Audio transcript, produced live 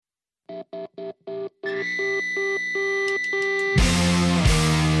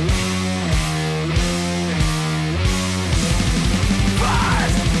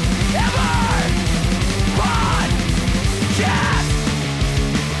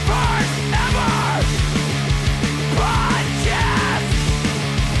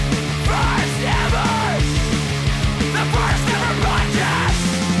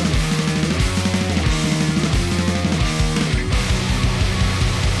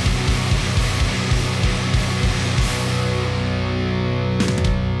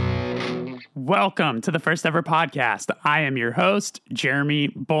Welcome to the first ever podcast. I am your host, Jeremy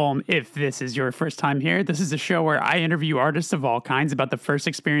Boehm. If this is your first time here, this is a show where I interview artists of all kinds about the first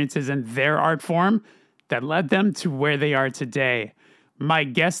experiences in their art form that led them to where they are today. My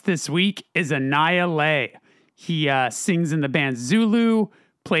guest this week is Anaiah. He sings in the band Zulu,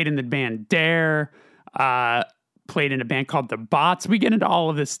 played in the band Dare, played in a band called The Bots. We get into all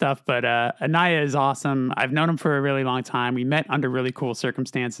of this stuff, but Anaiah is awesome. I've known him for a really long time. We met under really cool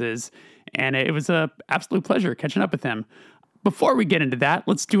circumstances, and it was an absolute pleasure catching up with him. Before we get into that,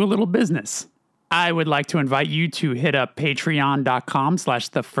 let's do a little business. I would like to invite you to hit up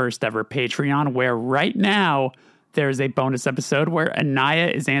patreon.com/thefirsteverpatreon, where right now there's a bonus episode where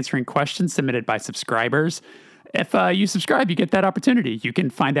Anaiah is answering questions submitted by subscribers. If you subscribe, you get that opportunity. You can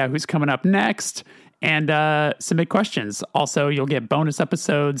find out who's coming up next and submit questions. Also, you'll get bonus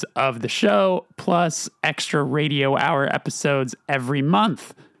episodes of the show, plus extra radio hour episodes every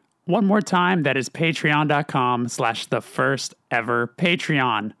month. One more time, that is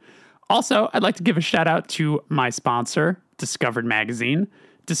patreon.com/thefirsteverpatreon. Also, I'd like to give a shout out to my sponsor, Discovered Magazine.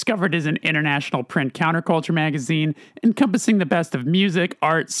 Discovered is an international print counterculture magazine encompassing the best of music,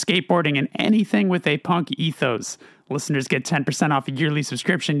 art, skateboarding, and anything with a punk ethos. Listeners get 10% off a yearly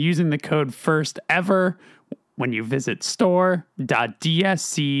subscription using the code FIRSTEVER when you visit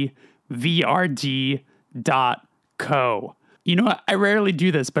store.dscvrd.co. You know what? I rarely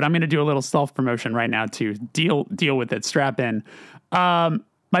do this, but I'm going to do a little self-promotion right now to deal with it. Strap in. My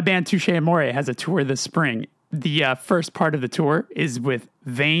band Touche Amore has a tour this spring. The first part of the tour is with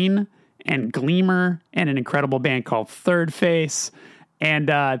Vane and Gleamer and an incredible band called Third Face. And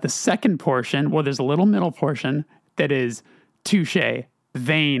the second portion, well, there's a little middle portion that is Touche,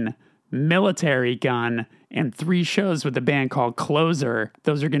 Vane, Military Gun, and 3 shows with a band called Closer.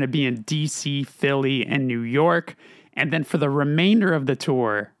 Those are going to be in DC, Philly, and New York. And then for the remainder of the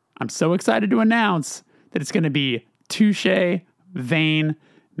tour, I'm so excited to announce that it's going to be Touche, Vane,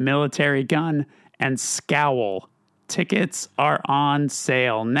 Military Gun, and Scowl. Tickets are on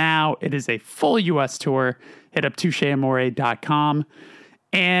sale now. It is a full U.S. tour. Hit up toucheamore.com.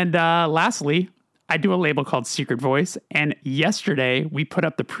 And lastly, I do a label called Secret Voice. And yesterday, we put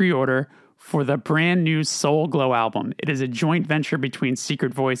up the pre-order for the brand new Soul Glow album. It is a joint venture between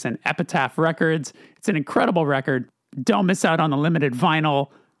Secret Voice and Epitaph Records. It's an incredible record. Don't miss out on the limited vinyl.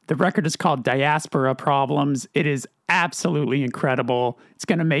 The record is called Diaspora Problems. It is absolutely incredible. It's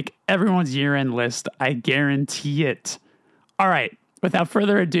going to make everyone's year-end list. I guarantee it. All right. Without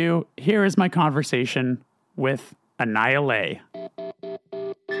further ado, here is my conversation with Anaiah.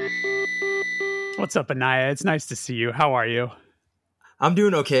 What's up, Anaiah? It's nice to see you. How are you? I'm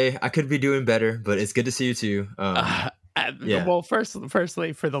doing okay. I could be doing better, but it's good to see you too. Yeah. Well,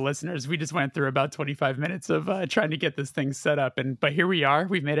 firstly, for the listeners, we just went through about 25 minutes of trying to get this thing set up, but here we are.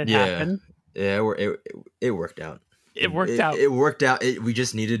 We've made it happen. Yeah, it worked out. It worked out. It worked out. We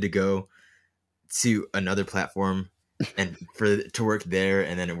just needed to go to another platform and to work there,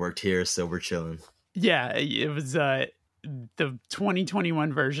 and then it worked here, so we're chilling. Yeah, it was the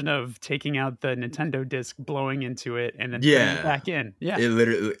 2021 version of taking out the Nintendo disc, blowing into it, and then putting it back in. Yeah, it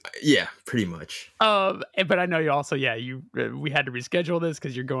literally, pretty much. But I know you also, we had to reschedule this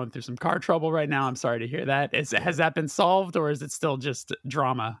because you're going through some car trouble right now. I'm sorry to hear that. Has that been solved, or is it still just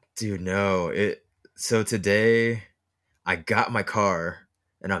drama? Dude, no. So today, I got my car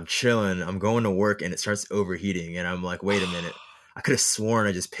and I'm chilling. I'm going to work and it starts overheating, and I'm like, wait a minute. I could have sworn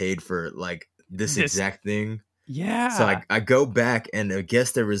I just paid for like this exact thing. Yeah. So I go back, and I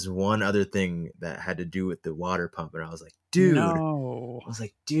guess there was one other thing that had to do with the water pump. And I was like, dude. No. I was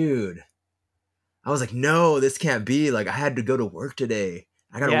like, no, this can't be. Like, I had to go to work today.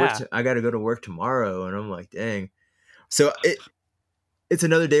 I gotta go to work tomorrow. And I'm like, dang. So it's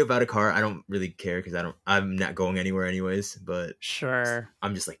another day without a car. I don't really care because I'm not going anywhere anyways. But sure,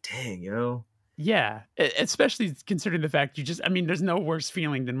 I'm just like, dang, yo. Yeah, especially considering the fact there's no worse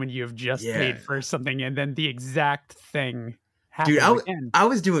feeling than when you have just paid for something and then the exact thing happens. Dude, I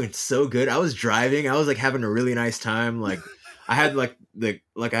was doing so good. I was driving. I was like having a really nice time. Like I had I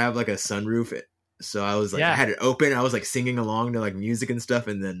have like a sunroof. So I was like, I had it open. I was like singing along to like music and stuff.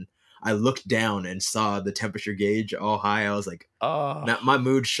 And then I looked down and saw the temperature gauge all high. I was like, my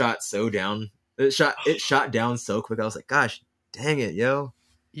mood shot so down. It shot down so quick. I was like, gosh, dang it, yo.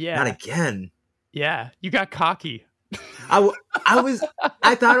 Yeah. Not again. Yeah, you got cocky. I thought I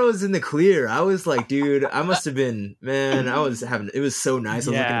was in the clear. I was like, dude, I must have been, man. It was so nice.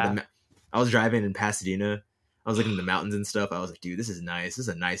 I was driving in Pasadena. I was looking at the mountains and stuff. I was like, dude, this is nice. This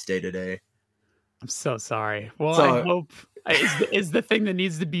is a nice day today. I'm so sorry. Well, I hope is the thing that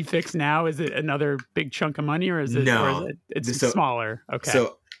needs to be fixed now. Is it another big chunk of money, or is it? No, it's smaller. Okay.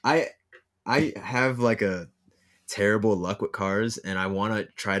 So I have like a terrible luck with cars, and I want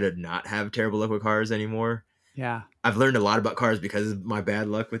to try to not have terrible luck with cars anymore. Yeah. I've learned a lot about cars because of my bad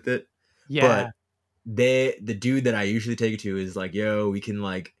luck with it. Yeah. But the dude that I usually take it to is like, yo, we can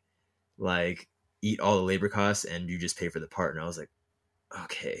like eat all the labor costs and you just pay for the part. And I was like,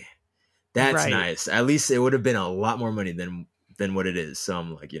 okay, that's Right. nice. At least it would have been a lot more money than what it is. So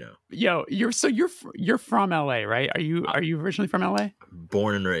I'm like, Yo, you're from LA, right? Are you originally from LA?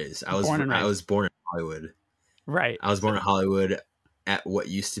 born and raised. Born and I raised. was born in Hollywood. Right. I was born in Hollywood at what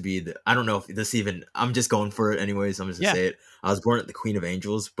used to be I don't know if this even, I'm just going for it anyways. I'm just gonna say it. I was born at the Queen of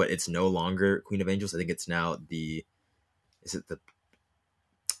Angels, but it's no longer Queen of Angels. I think it's now it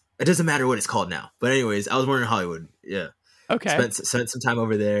doesn't matter what it's called now. But anyways, I was born in Hollywood. Yeah. Okay. Spent some time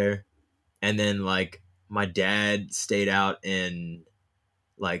over there. And then like my dad stayed out in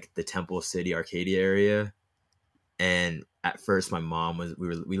like the Temple City Arcadia area. And at first my mom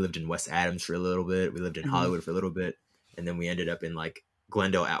we lived in West Adams for a little bit. We lived in Hollywood for a little bit. And then we ended up in like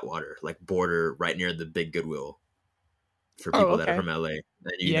Glendale Atwater, like border right near the big Goodwill for people that are from LA.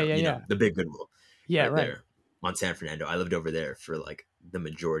 And you know, the big Goodwill. Yeah, right. There on San Fernando. I lived over there for like the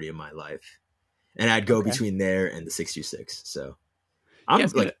majority of my life. And I'd go between there and the 626. So I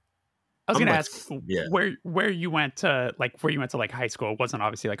was going to ask where you went to like high school. It wasn't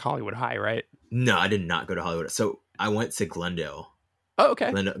obviously like Hollywood High, right? No, I did not go to Hollywood. So I went to Glendale. Oh,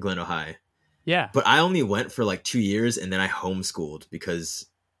 okay. Glendale High. Yeah. But I only went for like 2 years and then I homeschooled because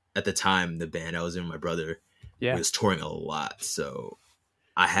at the time the band I was in, my brother, was touring a lot. So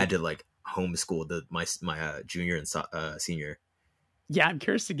I had to like homeschool my junior and senior. Yeah, I'm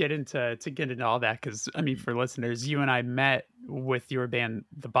curious to get into all that because I mean, for listeners, you and I met with your band,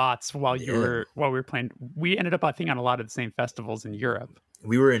 The Bots, while we were playing. We ended up, I think, on a lot of the same festivals in Europe.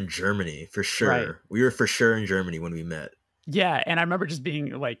 We were in Germany for sure. Right. We were for sure in Germany when we met. Yeah, and I remember just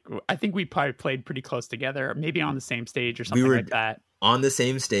being like, I think we probably played pretty close together, maybe on the same stage or something like that. On the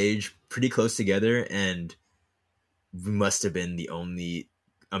same stage, pretty close together, and we must have been the only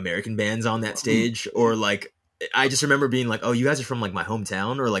American bands on that stage, or like. I just remember being like, "Oh, you guys are from like my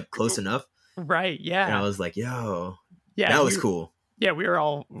hometown, or like close enough." Right. Yeah. And I was like, "Yo, yeah, that was cool." Yeah, we were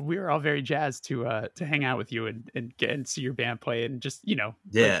all very jazzed to hang out with you and see your band play and just like,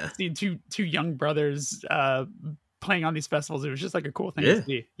 see two young brothers playing on these festivals. It was just like a cool thing to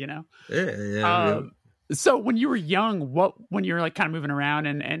see, Yeah. So when you were young, when you were like kind of moving around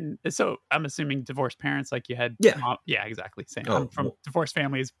and so I'm assuming divorced parents, like you had. Yeah, exactly. Same. I'm from divorced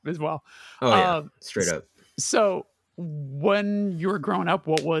families as well. Oh yeah, straight up. So when you were growing up,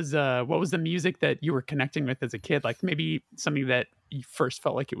 what was the music that you were connecting with as a kid? Like maybe something that you first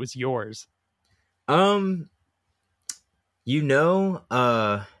felt like it was yours. All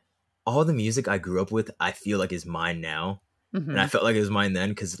the music I grew up with, I feel like is mine now, and I felt like it was mine then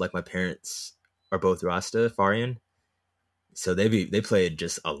because like my parents are both Rastafarian, so they played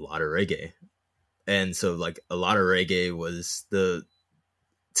just a lot of reggae, and so like a lot of reggae was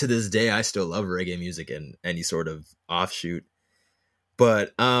to this day, I still love reggae music and any sort of offshoot.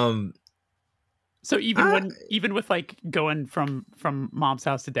 But so even with like going from mom's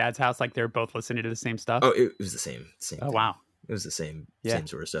house to dad's house, like they're both listening to the same stuff. Oh, it was the same. Oh thing. Wow, it was the same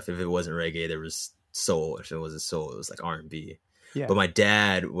sort of stuff. If it wasn't reggae, there was soul. If it wasn't soul, it was like R&B. Yeah. But my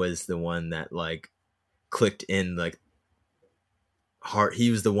dad was the one that like clicked in like heart.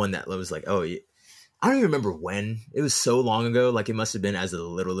 He was the one that was like, oh. I don't even remember when. It was so long ago. Like it must have been as a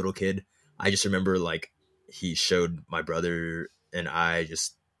little kid. I just remember like he showed my brother and I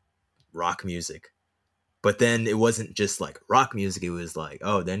just rock music. But then it wasn't just like rock music. It was like,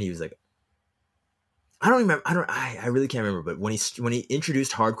 then he was like, I don't remember. I really can't remember. But when he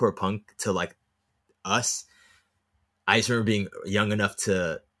introduced hardcore punk to like us, I just remember being young enough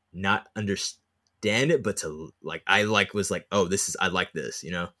to not understand it, but to like, I like was like, oh, I like this,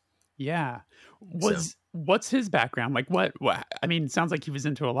 Yeah. What's his background? Like what I mean, it sounds like he was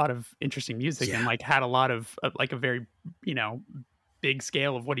into a lot of interesting music and like had a lot of like a very, big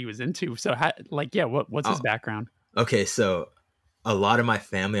scale of what he was into. So what's his background? Okay. So a lot of my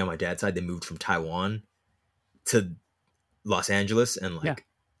family on my dad's side, they moved from Taiwan to Los Angeles. And like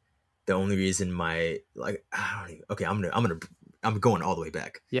the only reason I'm going all the way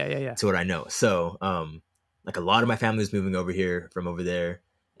back. Yeah. To what I know. So, like a lot of my family was moving over here from over there,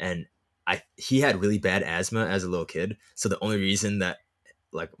 and he had really bad asthma as a little kid. So the only reason that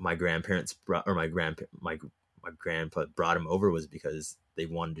like my grandparents my grandpa brought him over was because they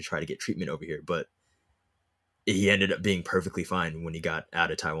wanted to try to get treatment over here. But he ended up being perfectly fine when he got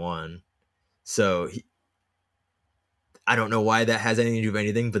out of Taiwan. So I don't know why that has anything to do with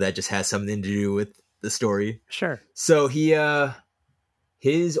anything, but that just has something to do with the story. Sure. So he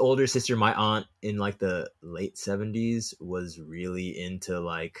his older sister, my aunt, in like the late 70s, was really into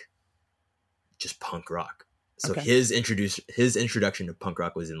like just punk rock. So Okay. his introduction to punk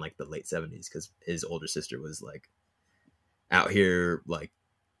rock was in like the late 70s because his older sister was like out here like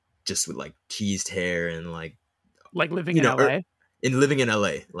just with like teased hair and like, Like living you in know, LA. in living in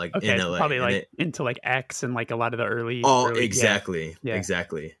LA, like in Okay, so LA, probably and like it into like X and like a lot of the all early, yeah, exactly, yeah,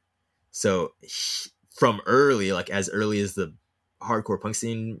 exactly. So from early, like as early as the hardcore punk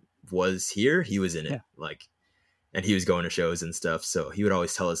scene was here, he was in it, yeah. like, and he was going to shows and stuff. So he would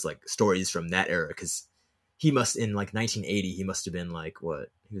always tell us like stories from that era because he must in like 1980, he must have been like what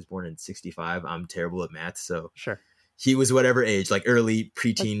he was born in 65. I'm terrible at math, so Sure. he was whatever age, like early Like,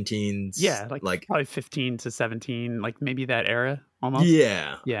 preteen teens, yeah, like like probably 15 to 17, like maybe that era almost.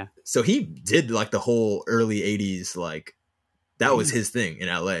 yeah. Yeah. So he did like the whole early 80s, like that was Damn. his thing in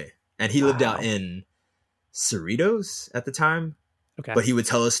LA. And he lived out Wow. in Cerritos at the time. Okay. But he would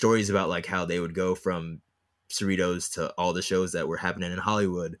tell us stories about like how they would go from Cerritos to all the shows that were happening in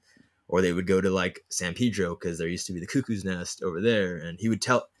Hollywood, or they would go to like San Pedro because there used to be the Cuckoo's Nest over there. And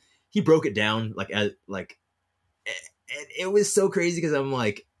he broke it down like as like, and it was so crazy because I'm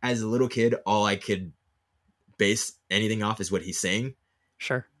like, as a little kid, all I could base anything off is what he's saying.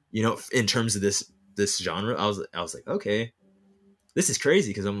 Sure. You know, in terms of this genre, I was like, okay, this is crazy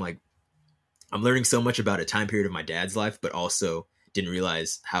because I'm like, I'm learning so much about a time period of my dad's life, but also didn't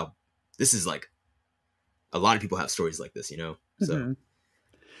realize how this is like a lot of people have stories like this, you know? So Mhm.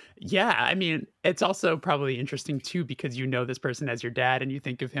 Yeah, I mean, it's also probably interesting too because you know this person as your dad and you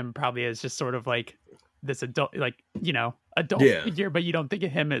think of him probably as just sort of like this adult, like, adult yeah, figure, but you don't think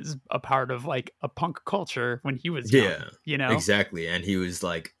of him as a part of like a punk culture when he was yeah, young. exactly. And he was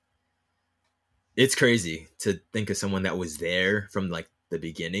like, it's crazy to think of someone that was there from like the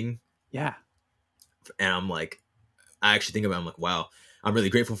beginning. Yeah. And I'm like, I actually think about it, I'm like, wow, I'm really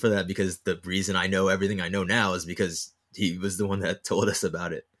grateful for that because the reason I know everything I know now is because he was the one that told us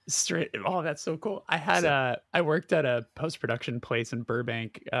about it. Straight. Oh, that's so cool. So I worked at a post-production place in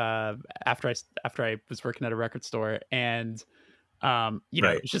Burbank after I was working at a record store, and right.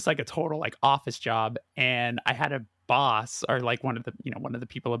 it's just like a total like office job, and I had a boss, or like one of the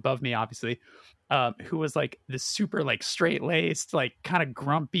people above me, obviously, who was like this super like straight-laced, like kind of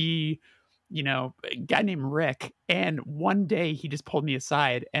grumpy, guy named Rick. And one day he just pulled me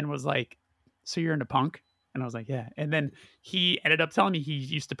aside and was like, "So you're into punk?" And I was like, "Yeah." And then he ended up telling me he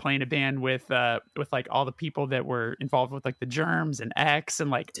used to play in a band with like all the people that were involved with like the Germs and X, and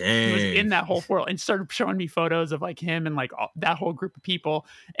like he was in Dang. that whole world, and started showing me photos of like him and like that whole group of people.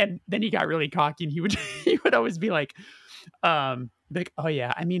 And then he got really cocky, and he would he would always be like, "Oh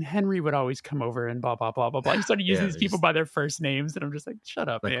yeah, I mean Henry would always come over and blah blah blah blah blah." He started using Yeah, these people just by their first names, and I'm just like, "Shut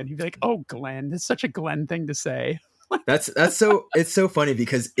up, like man." He'd be like, "Oh, Glenn, it's such a Glenn thing to say." that's so it's so funny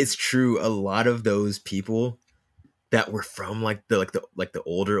because it's true. A lot of those people that were from like the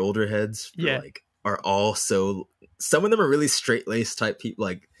older heads Yeah, are all so, some of them are really straight laced type people,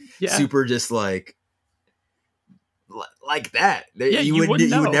 like yeah, super just like that. yeah. You wouldn't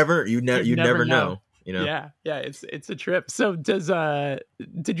know. You'd You'd never never know. know, you know. Yeah, yeah. It's a trip. So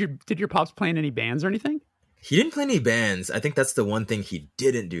did your pops play in any bands or anything? He didn't play any bands. I think that's the one thing he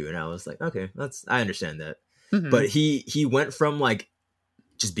didn't do, and I was like, okay, I understand that. Hmm. But he went from like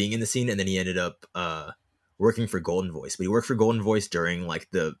just being in the scene, and then he ended up working for Golden Voice. But he worked for Golden Voice during like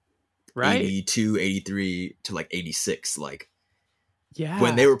the Right. 82, 83 to like 86, like when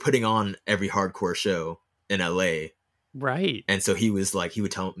Yeah. they were putting on every hardcore show in LA. Right. And so he was like, he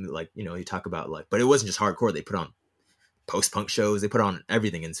would tell me like, he'd talk about like, but it wasn't just hardcore. They put on post-punk shows, they put on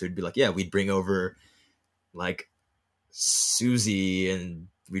everything. And so he'd be like, yeah, we'd bring over like Susie, and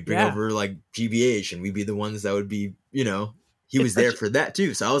we'd bring Yeah. over like GBH, and we'd be the ones that would be, he It's was there such for that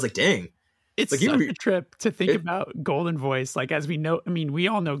too. So I was like, dang, it's like you such were, a trip to think it, about Golden Voice. Like, as we know, I mean, we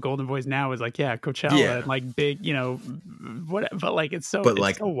all know Golden Voice now is like, yeah, Coachella yeah, and like big, what, but like but it's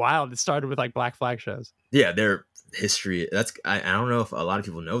like, so wild. It started with like Black Flag shows. yeah, their history. I don't know if a lot of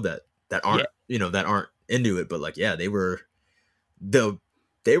people know that Yeah. aren't, that aren't into it, but like, yeah, the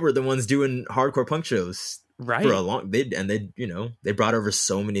they were the ones doing hardcore punk shows for a Right. long, they brought over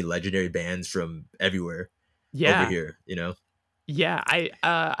so many legendary bands from everywhere over Yeah. here, Yeah,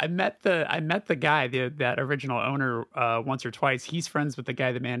 I met the guy, that original owner, once or twice. He's friends with the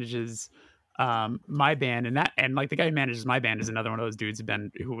guy that manages my band, and like the guy who manages my band is another one of those dudes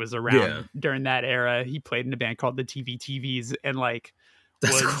who was Yeah, around during that era. He played in a band called the TVs, and like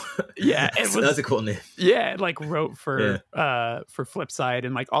that's a was cool, yeah, it that's was a cool name. yeah, and like wrote Yeah, for Flipside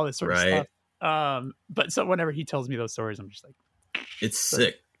and like all this sort of right. stuff. But so whenever he tells me those stories, I'm just like, It's like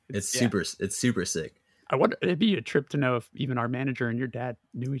sick. It's yeah. super sick. I wonder, it'd be a trip to know if even our manager and your dad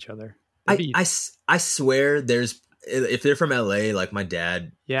knew each other. I swear there's, if they're from LA, like my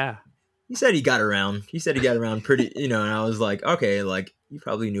dad, yeah, he said he got around. He said he got around pretty, and I was like, okay, like you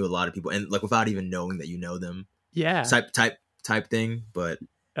probably knew a lot of people, and like without even knowing that you know them. Yeah. Type thing, but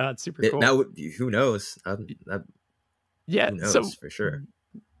it's super cool. That would, who knows? Yeah, who knows, so for sure.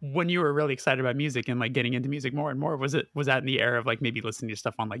 When you were really excited about music and like getting into music more and more, was that in the era of like maybe listening to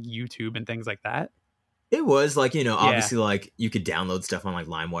stuff on like YouTube and things like that? It was like, obviously like you could download stuff on like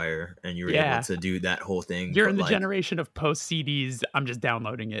LimeWire and you were able to do that whole thing. You're in the generation of post CDs. I'm just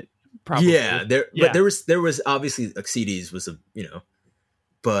downloading it. Probably. Yeah, but there was obviously like CDs was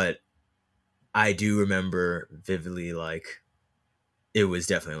but I do remember vividly like it was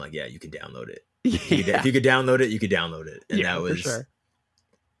definitely like, yeah, you can download it. If you could download it, you could download it, and that was for sure.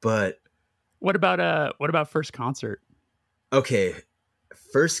 But what about first concert? Okay,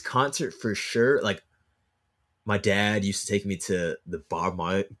 first concert for sure. Like my dad used to take me to the Bob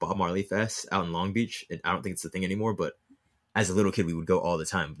Marley Fest out in Long Beach, and I don't think it's a thing anymore. But as a little kid, we would go all the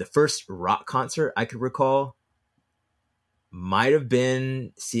time. The first rock concert I could recall might have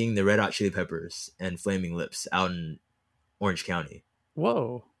been seeing the Red Hot Chili Peppers and Flaming Lips out in Orange County.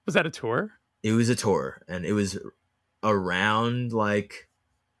 Whoa, was that a tour? It was a tour, and it was around like,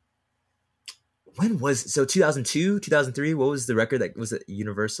 when was it? So 2002, 2003, what was the record that was it?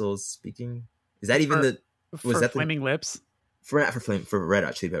 Universal Speaking? Is that even was that Flaming Lips? For Red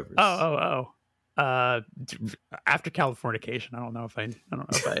Hot Chili Peppers. After Californication, I don't know if I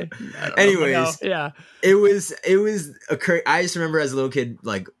anyways, yeah. It was I just remember as a little kid,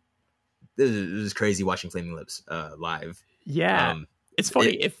 like it was crazy watching Flaming Lips live. Yeah. It's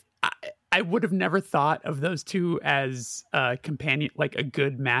funny, if I would have never thought of those two as a companion, like a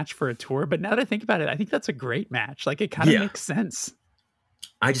good match for a tour. But now that I think about it, I think that's a great match. Like it kind of makes sense.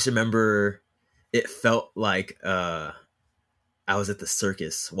 I just remember it felt like I was at the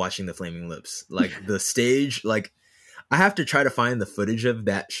circus watching the Flaming Lips. Like the stage, like I have to try to find the footage of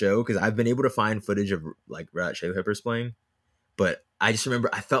that show because I've been able to find footage of like Red Hot Chili Peppers playing. But I just remember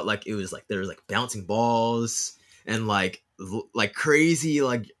I felt like it was like there was like bouncing balls and like crazy,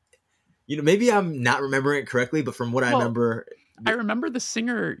 like, maybe I'm not remembering it correctly, but from what I remember, the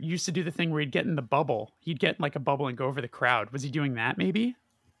singer used to do the thing where he'd get in the bubble. He'd get in like a bubble and go over the crowd. Was he doing that maybe?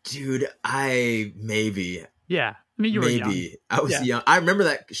 Dude, maybe. Yeah. I mean, you were young. I was young. I remember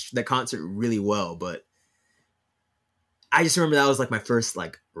that concert really well, but I just remember that was like my first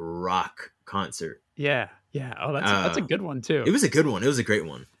like rock concert. Yeah. Yeah. Oh, that's a good one too. It was a good one. It was a great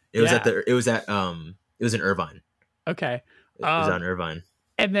one. It was in Irvine. Okay. It was on Irvine.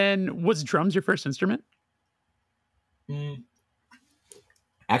 And then was drums your first instrument?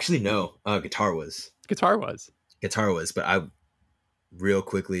 Actually, no. Guitar was. But I real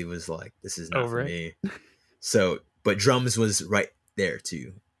quickly was like, this is not for me. So, but drums was right there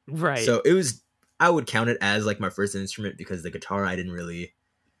too. Right. So I would count it as like my first instrument because the guitar I didn't really.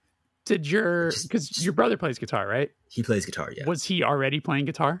 Because your brother plays guitar, right? He plays guitar, yeah. Was he already playing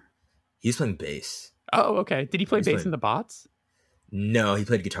guitar? He's playing bass. Oh, okay. Did he play bass in the Bots? No, he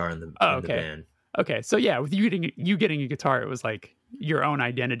played guitar in the band. Okay, so yeah, with you getting a guitar, it was like your own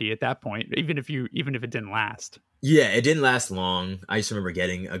identity at that point, even if it didn't last. Yeah, it didn't last long. I just remember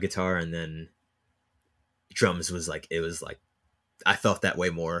getting a guitar, and then drums was like, it was like I felt that way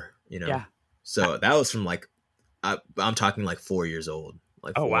more, Yeah. So that was from like I'm talking like 4 years old,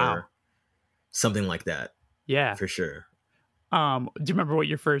 like wow, something like that. Yeah, for sure. Do you remember what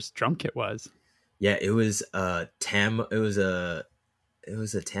your first drum kit was? Yeah, it was Tama. It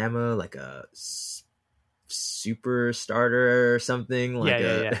was a Tama, like a super starter or something. Like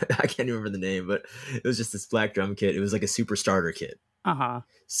yeah. I can't remember the name, but it was just this black drum kit. It was like a super starter kit.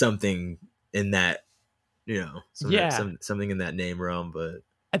 Something in that, something in that name realm. But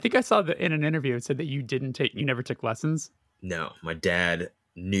I think I saw that in an interview it said that you never took lessons. No, my dad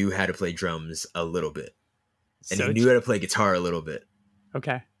knew how to play drums a little bit, and he knew how to play guitar a little bit.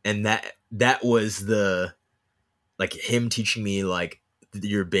 Okay, and that was like him teaching me like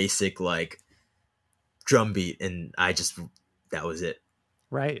your basic like drum beat, and that was it.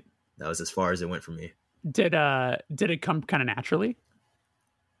 Right. That was as far as it went for me. Did it come kind of naturally?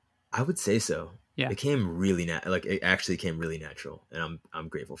 I would say so. Yeah. It came really it actually came really natural, and I'm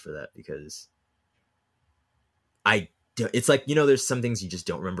grateful for that because it's like, there's some things you just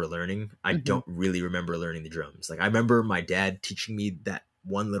don't remember learning. I don't really remember learning the drums. Like I remember my dad teaching me that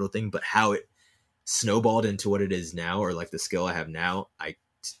one little thing, but how it snowballed into what it is now, or like the skill I have now,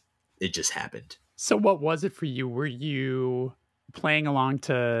 it just happened. So what was it for you? Were you playing along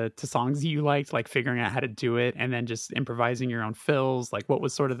to songs you liked, like figuring out how to do it, and then just improvising your own fills? Like, what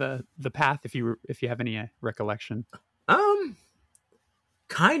was sort of the path, if you have any recollection?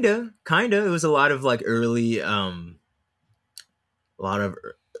 Kinda. It was a lot of like early, a lot of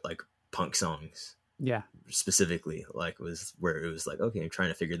like punk songs. Yeah. Specifically, like, was where it was like, okay, I'm trying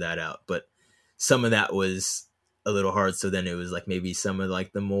to figure that out. But some of that was a little hard. So then it was like maybe some of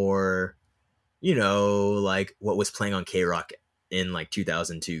like the more, like what was playing on K-Rock in like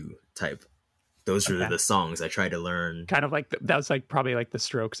 2002 type. Those were the songs I tried to learn. Kind of like that was like probably like the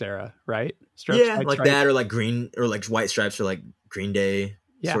Strokes era, right? Strokes, yeah, like Stripes. That, or like Green, or like White Stripes, or like Green Day,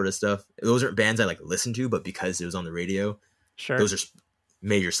 sort of stuff. Those aren't bands I like listened to, but because it was on the radio, sure, those are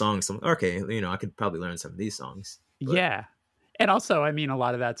major songs. So I'm like, okay, I could probably learn some of these songs. But. Yeah, and also, I mean, a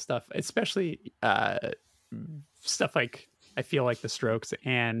lot of that stuff, especially stuff like, I feel like the Strokes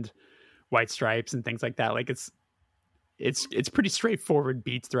and White Stripes and things like that. Like it's pretty straightforward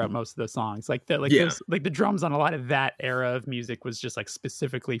beats throughout most of the songs. Like the drums on a lot of that era of music was just like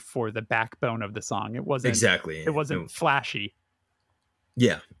specifically for the backbone of the song. It wasn't flashy.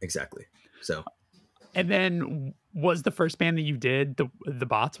 Yeah, exactly. So, and then was the first band that you did the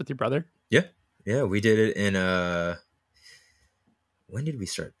Bots with your brother? Yeah, we did it in when did we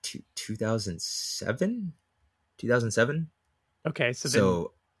start? 2007. Okay, so then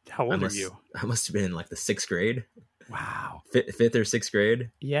how old are you? I must have been in like the 6th grade. Wow. 5th or 6th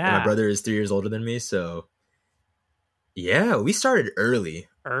grade. Yeah. And my brother is 3 years older than me, so yeah, we started early.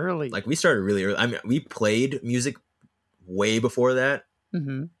 Like, we started really early. I mean, we played music way before that.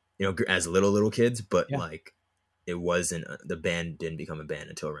 Mm-hmm. As little kids, but like, it wasn't, the band didn't become a band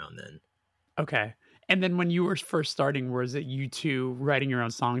until around then. Okay. And then when you were first starting, was it you two writing your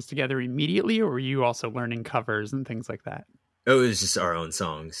own songs together immediately, or were you also learning covers and things like that? It was just our own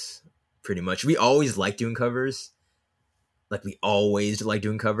songs, pretty much. We always liked doing covers. Like, we always liked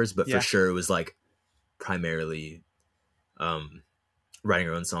doing covers, but for sure it was like primarily writing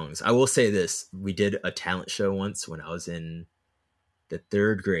our own songs. I will say this. We did a talent show once when I was in the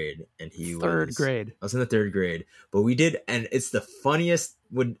 3rd grade, and I was in the 3rd grade, but we did, and it's the funniest,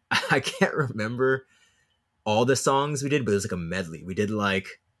 when I can't remember all the songs we did, but it was like a medley. We did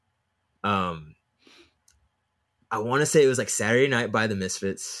like, I want to say it was like Saturday Night by the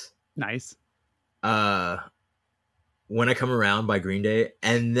Misfits. Nice. When I Come Around by Green Day,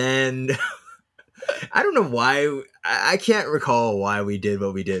 and then I don't know why, I can't recall why we did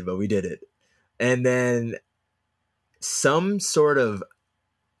what we did, but we did it. And then some sort of,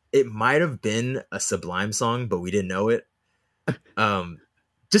 it might have been a Sublime song, but we didn't know it.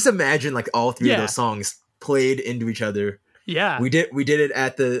 Just imagine like all three of those songs played into each other. Yeah, we did it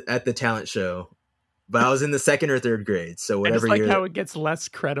at the talent show, but I was in the 2nd or 3rd grade, so whatever. I just like how it gets less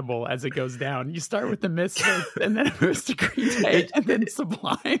credible as it goes down. You start with the Misfits, and then it moves to Green Day, and then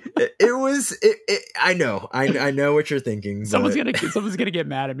Sublime. I know what you're thinking. Someone's gonna get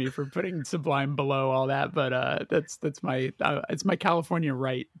mad at me for putting Sublime below all that, but that's my it's my California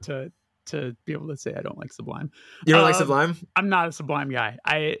right to be able to say I don't like Sublime. You don't like Sublime? I'm not a Sublime guy.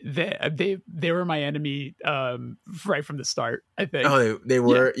 They were my enemy right from the start, I think. Oh, they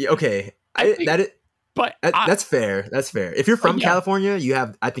were? Yeah. Okay. But that's fair. That's fair. If you're from California,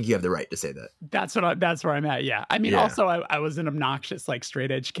 I think you have the right to say that. That's where I'm at. Yeah. I mean, also I was an obnoxious, like,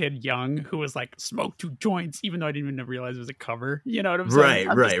 straight edge kid, young, who was like, smoke 2 joints, even though I didn't even realize it was a cover. You know what I'm saying?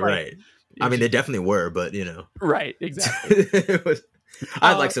 Right. I mean, they definitely were, but Right. Exactly.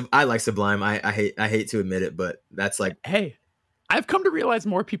 I like Sublime. I hate to admit it, but that's like, hey, I've come to realize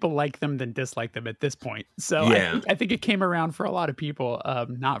more people like them than dislike them at this point. So I think it came around for a lot of people,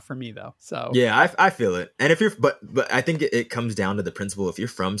 not for me though. So yeah, I feel it. And if you're, but I think it comes down to the principle. If you're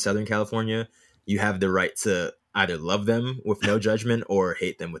from Southern California, you have the right to either love them with no judgment or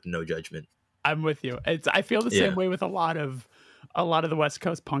hate them with no judgment. I'm with you. I feel the same way with a lot of the West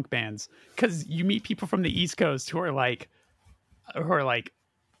Coast punk bands, because you meet people from the East Coast who are like,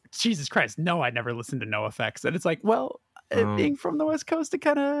 Jesus Christ, no, I never listened to NoFX, and it's like, well. Being from the West Coast, it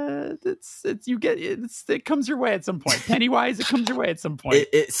kind of it comes your way at some point. Pennywise, it comes your way at some point.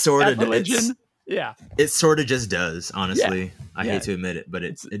 It sort of religion, it sort of just does. Honestly, I hate to admit it, but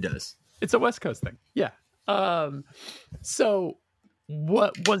it does. It's a West Coast thing, yeah. So,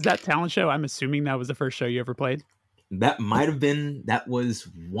 what was that talent show? I'm assuming that was the first show you ever played. That might have been. That was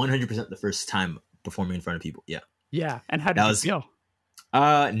 100% the first time performing in front of people. Yeah. Yeah, and how did you feel?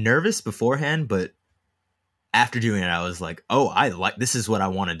 Nervous beforehand, but. After doing it, I was like, oh, this is what I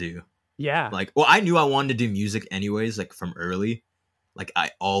want to do. Yeah. Like, well, I knew I wanted to do music anyways, like from early. Like,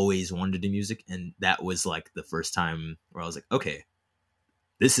 I always wanted to do music. And that was like the first time where I was like, okay,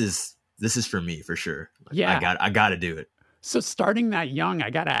 this is for me for sure. Like, I got to do it. So starting that young, I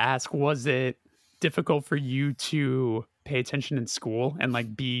gotta ask, was it difficult for you to pay attention in school and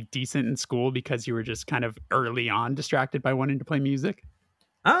like be decent in school because you were just kind of early on distracted by wanting to play music?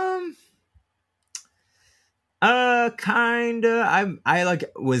 Um, kinda. I like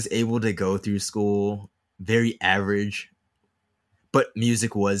was able to go through school very average, but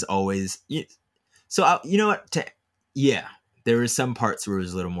music was always. So you know what? Yeah, there were some parts where it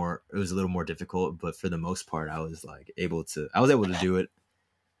was a little more difficult, but for the most part, I was able to do it.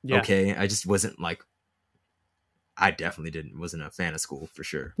 Yeah. Okay, I just wasn't like. I definitely wasn't a fan of school for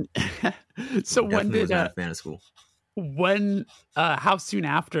sure. So when Definitely was did not a fan of school. when how soon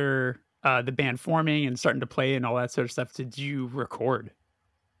after the band forming and starting to play and all that sort of stuff did you record?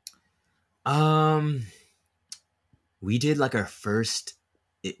 Um, we did like our first.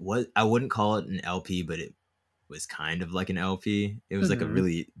 It was I wouldn't call it an LP, but it was kind of like an LP. It was like a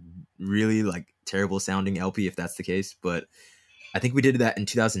really, really like terrible sounding LP, if that's the case. But I think we did that in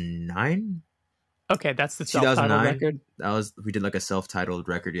 2009. Okay, that's the self-titled record. We did like a self-titled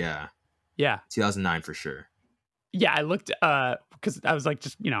record. Yeah, Yeah. 2009 for sure. Yeah, I looked because I was like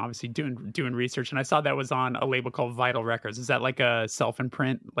just obviously doing research and I saw that was on a label called Vital Records. Is that like a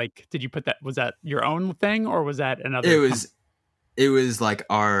self-imprint? Like, did you put that? Was that your own thing or was that another? It was like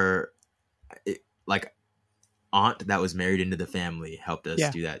like aunt that was married into the family helped us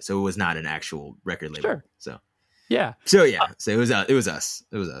do that. So it was not an actual record label. Sure. So yeah. So it was us.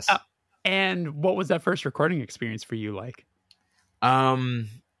 It was us. And what was that first recording experience for you like?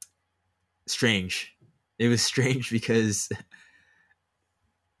 Strange. It was strange because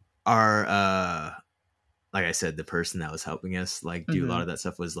our like I said, the person that was helping us like do a lot of that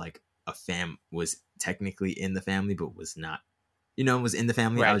stuff was like was technically in the family, but was not, was in the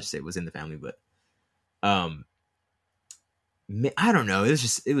family. Right. I would just say it was in the family, but I don't know.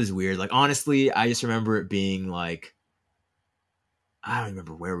 It was weird. Like, honestly, I just remember it being like, I don't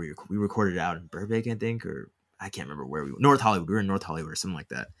remember where we recorded it out in Burbank, I think, or I can't remember where North Hollywood. We were in North Hollywood or something like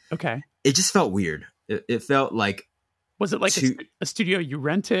that. Okay. It just felt weird. It felt like. Was it like a studio you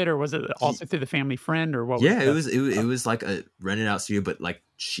rented, or was it also through the family friend, or what? Yeah, it was like a rented out studio, but like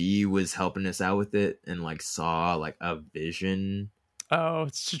she was helping us out with it and like saw like a vision. Oh,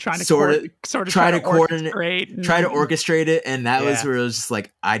 it's trying to try to orchestrate it, and that was where it was just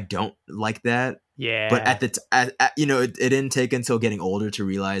like, I don't like that. Yeah, but it didn't take until getting older to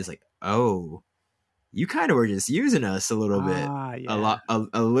realize like, oh, you kind of were just using us a little bit, a lot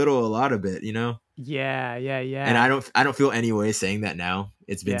of it, Yeah. And I don't feel any way saying that now.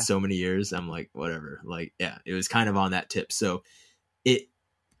 It's been so many years. I'm like, whatever. Like, yeah, it was kind of on that tip. So it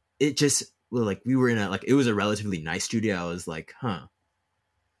just, well, like we were in it was a relatively nice studio. I was like, huh.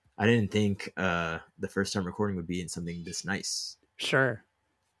 I didn't think the first time recording would be in something this nice. Sure.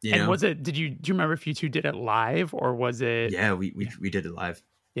 And was it, do you remember if you two did it live or was it? Yeah, we did it live.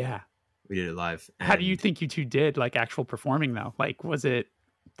 Yeah. We did it live. How do you think you two did like actual performing though? Like, did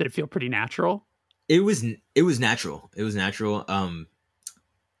it feel pretty natural? It was natural. It was natural. And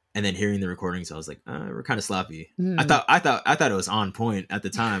then hearing the recordings, I was like, we're kind of sloppy. I thought it was on point at the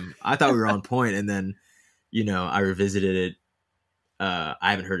time. I thought we were on point, and then, I revisited it. I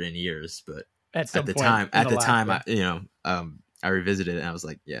haven't heard it in years, but at the time, I revisited it and I was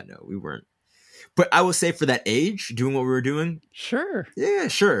like, yeah, no, we weren't. But I will say for that age, doing what we were doing, sure. Yeah,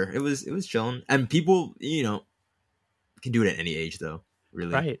 sure. It was chilling. And people, can do it at any age though,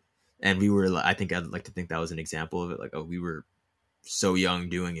 really. Right. And we were, I think I'd like to think that was an example of it. Like, oh, we were so young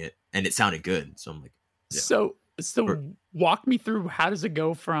doing it and it sounded good. So I'm like, yeah. So walk me through, how does it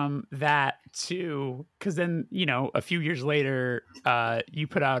go from that to, because then, a few years later, you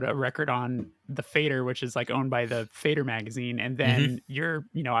put out a record on the Fader, which is like owned by the Fader magazine. And then you're,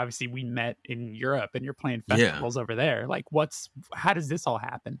 obviously we met in Europe and you're playing festivals over there. Like how does this all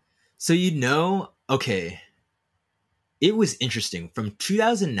happen? So, okay. It was interesting from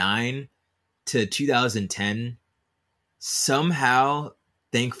 2009 to 2010, somehow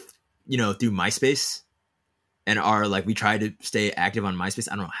through MySpace, and we tried to stay active on MySpace.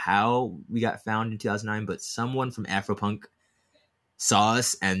 I don't know how we got found in 2009, but someone from Afropunk saw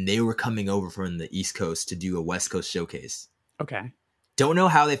us and they were coming over from the East Coast to do a West Coast showcase. Okay. Don't know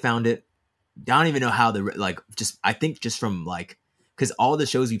how they found it. I don't even know how I think just from because all the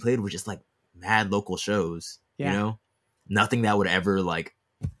shows we played were just like mad local shows, nothing that would ever no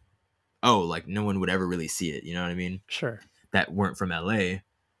one would ever really see it. You know what I mean? Sure. That weren't from LA.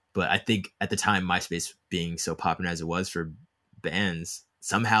 But I think at the time, MySpace being so popular as it was for bands,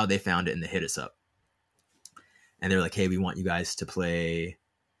 somehow they found it and they hit us up. And they're like, hey, we want you guys to play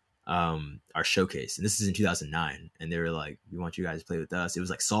our showcase. And this is in 2009. And they were like, we want you guys to play with us. It was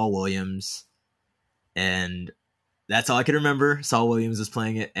like Saul Williams and That's all I could remember. Saul Williams was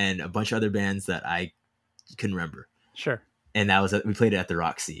playing it, and a bunch of other bands that I couldn't remember. Sure. And that was we played it at the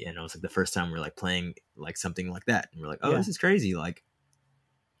Roxy, and it was like the first time we were like playing like something like that, and we're like, oh, this is crazy. Like,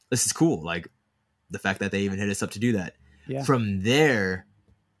 this is cool. Like, the fact that they even hit us up to do that. Yeah. From there,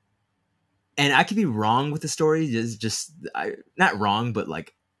 and I could be wrong with the story. Not wrong, but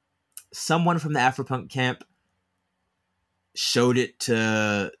like someone from the Afropunk camp showed it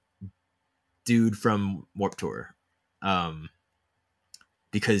to dude from Warped Tour.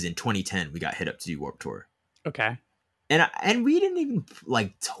 Because in 2010 we got hit up to do Warped Tour. Okay. And we didn't even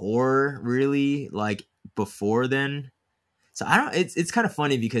like tour really like before then. So it's kind of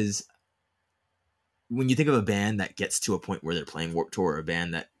funny because when you think of a band that gets to a point where they're playing Warped Tour, or a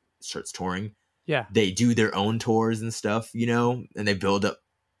band that starts touring, they do their own tours and stuff, you know, and they build up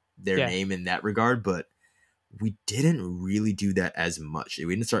their name in that regard. But we didn't really do that as much.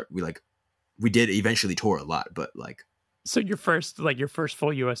 We didn't start. We did eventually tour a lot, but like. So your first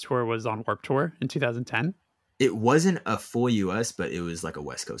full US tour was on Warped Tour in 2010? It wasn't a full US, but it was like a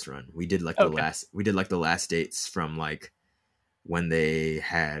West Coast run. We did like the last dates from like when they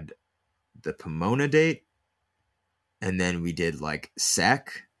had the Pomona date, and then we did like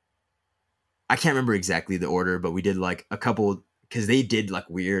SAC. I can't remember exactly the order, but we did like a couple, because they did like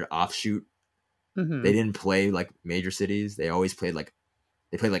weird offshoot. Mm-hmm. They didn't play like major cities. They always played like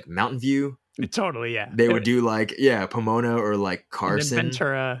Mountain View. Totally, yeah. They would do like Pomona or like Carson, and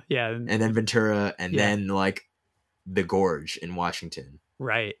then Ventura, and then like the Gorge in Washington,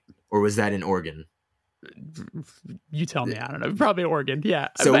 right? Or was that in Oregon? You tell me. I don't know. Probably Oregon, yeah.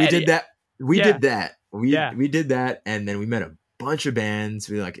 So we did that. We did that. We did that, and then we met a bunch of bands.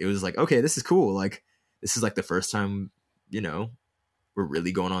 It was like, okay, this is cool. Like, this is like the first time, we're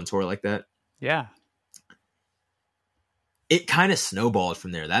really going on tour like that. Yeah. It kind of snowballed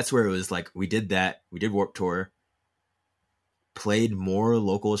from there. That's where it was like, we did that. We did Warped Tour, played more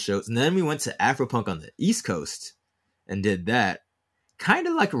local shows. And then we went to Afropunk on the East Coast and did that. Kind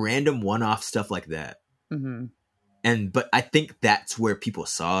of like random one-off stuff like that. Mm-hmm. But I think that's where people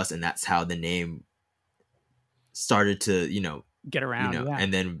saw us, and that's how the name started to, get around.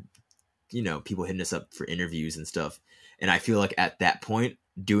 And then, people hitting us up for interviews and stuff. And I feel like at that point,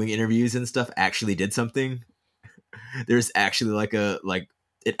 doing interviews and stuff actually did something. There's actually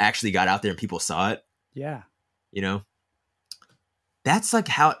it actually got out there and people saw it. Yeah. That's like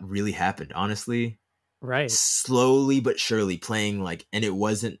how it really happened, honestly. Right. Slowly but surely playing and it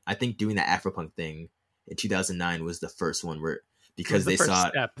wasn't, I think doing that Afropunk thing in 2009 was the first one because they saw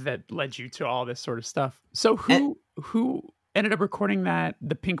it. Step that led you to all this sort of stuff. So who ended up recording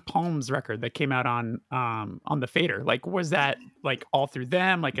the Pink Palms record that came out on the Fader? Like, was that like all through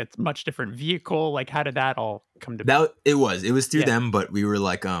them? Like a much different vehicle? Like, how did that all come to that? It was through them, but we were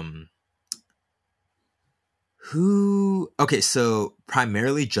like, okay, so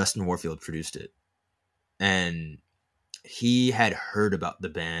primarily Justin Warfield produced it, and he had heard about the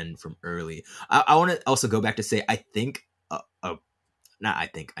band from early. I want to also go back to say, I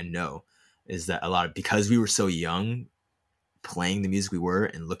know is that a lot of, because we were so young, playing the music we were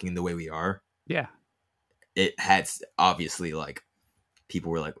and looking the way we are, it had obviously like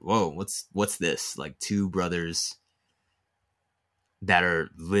people were like, whoa, what's this? Like two brothers that are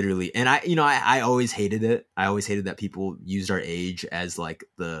literally, and I always hated it. I always hated that people used our age as like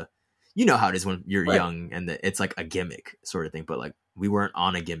the, how it is when you're young and it's like a gimmick sort of thing. But like, we weren't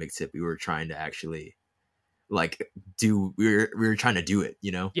on a gimmick tip. We were trying to actually like we were trying to do it,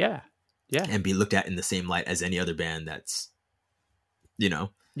 Yeah. And be looked at in the same light as any other band that's,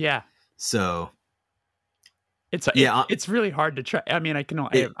 Yeah. So it's really hard to try. I mean,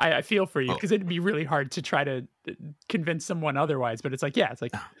 I feel for you, because it'd be really hard to try to convince someone otherwise. But it's like,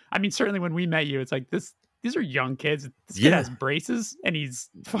 I mean, certainly when we met you, it's like these are young kids. This kid has braces, and he's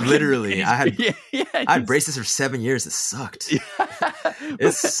literally. I had braces for 7 years. It sucked.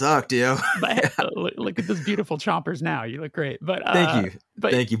 It sucked, yo. But look at those beautiful chompers now. You look great. But thank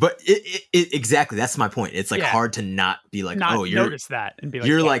you. But it exactly. That's my point. It's like hard to not be like, you're notice that and be like,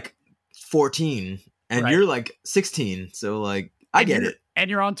 you're like 14 and you're like 16. So like, I get it.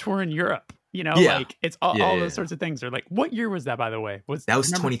 And you're on tour in Europe. Like it's all those sorts of things. Are like, what year was that, by the way? That was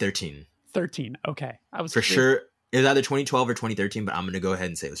 2013. 13. Okay. I was for sure. It was either 2012 or 2013, but I'm going to go ahead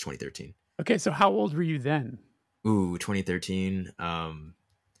and say it was 2013. Okay. So how old were you then? Ooh, 2013. I'm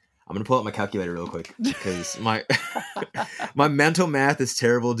going to pull out my calculator real quick because my mental math is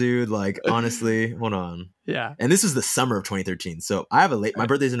terrible, dude. Like, honestly, hold on. Yeah. And this is the summer of 2013. So I have my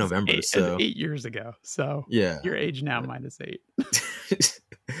birthday's in November. 8 years ago. So your age now -8.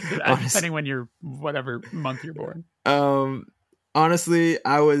 Depending when whatever month you're born. Honestly,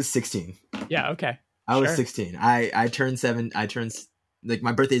 I was 16. Yeah, okay. I was 16. I turned 7. Like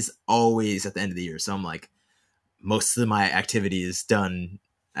my birthday's always at the end of the year, so I'm like, most of my activity is done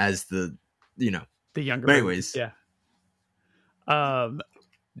as the younger. But anyways, yeah. Damn,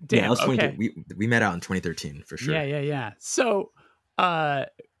 that was 20. Okay. We met out in 2013 for sure. Yeah. So how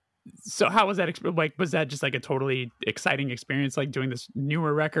was that? Like, was that just like a totally exciting experience? Like doing this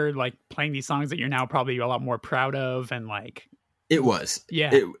newer record, like playing these songs that you're now probably a lot more proud of, and like. It was. Yeah.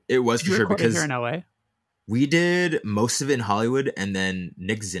 It was for sure because here in LA. We did most of it in Hollywood, and then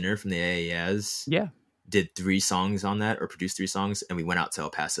Nick Zinner from the Anaiahs did 3 songs on that, or produced 3 songs, and we went out to El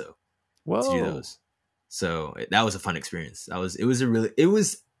Paso to do those. So that was a fun experience. Now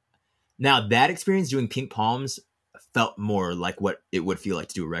that experience doing Pink Palms felt more like what it would feel like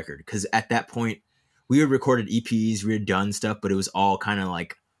to do a record, because at that point we had recorded EPs, we had done stuff, but it was all kind of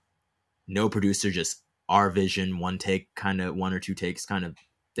like no producer, just our vision, one take, kind of 1 or 2 takes kind of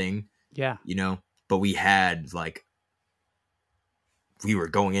thing. Yeah. But we had like, we were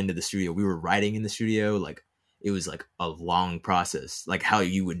going into the studio, we were writing in the studio, like it was like a long process, like how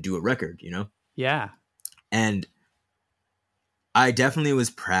you would do a record, Yeah. And I definitely was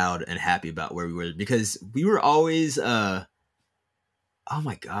proud and happy about where we were, because we were always, oh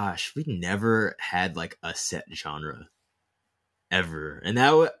my gosh, we never had like a set genre ever. And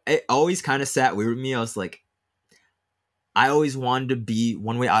it always kind of sat weird with me. I was like, I always wanted to be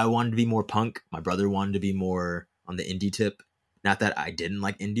one way. I wanted to be more punk. My brother wanted to be more on the indie tip. Not that I didn't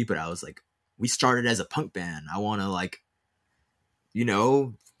like indie, but I was like, we started as a punk band. I want to like,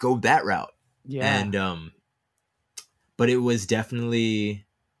 go that route. Yeah. And, but it was definitely,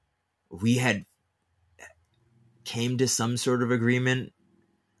 we had came to some sort of agreement,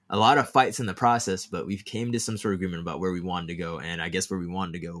 a lot of fights in the process, but we came to some sort of agreement about where we wanted to go. And I guess where we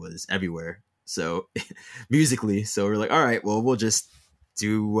wanted to go was everywhere. So musically, so we're like, all right, well, we'll just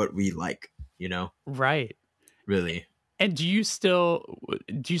do what we like, Right. Really. And do you still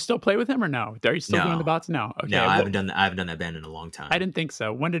play with him or no? Are you still doing the bots? No. Okay. No, I haven't done that band in a long time. I didn't think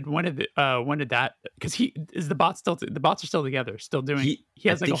so. When did that? Because the bots are still together, still doing. He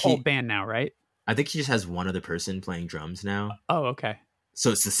has like a whole band now, right? I think he just has one other person playing drums now. Oh, okay. So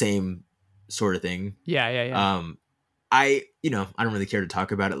it's the same sort of thing. Yeah. I don't really care to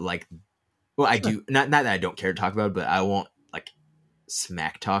talk about it. Like, well, I do not that I don't care to talk about it, but I won't like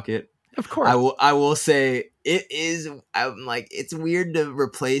smack talk it. Of course, I will say it is. I'm like, it's weird to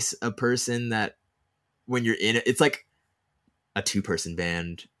replace a person that when you're in it, it's like a 2-person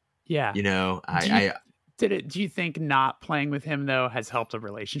band. Yeah, Do you think not playing with him though has helped a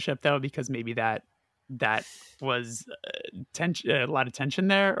relationship though, because maybe that was a lot of tension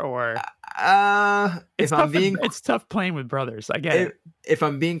there, or it's tough playing with brothers. I get it. If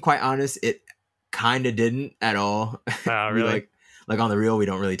I'm being quite honest, it kind of didn't at all. Oh, really? like on the real, we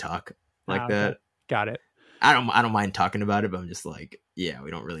don't really talk like that. Okay. Got it. I don't mind talking about it, but I'm just like, yeah, we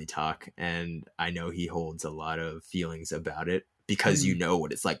don't really talk. And I know he holds a lot of feelings about it, because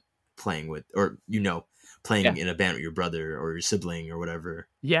what it's like playing with, or playing in a band with your brother or your sibling or whatever.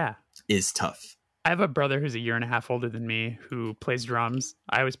 Yeah, is tough. I have a brother who's a year and a half older than me who plays drums.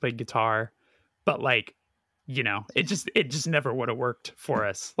 I always played guitar, but like, it just never would have worked for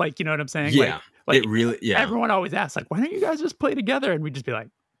us. Like, you know what I'm saying? Yeah, like it really. Yeah. Everyone always asks, like, why don't you guys just play together? And we'd just be like,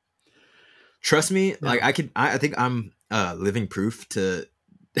 trust me, like I think I'm living proof to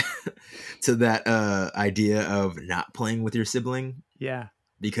to that idea of not playing with your sibling. Yeah,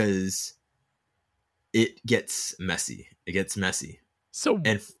 because it gets messy. So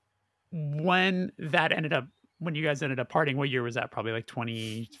when you guys ended up parting, what year was that? Probably like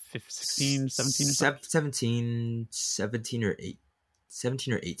 2016, 17 or something? 17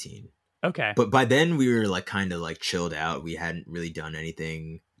 or 18. Okay. But by then we were like kind of like chilled out. We hadn't really done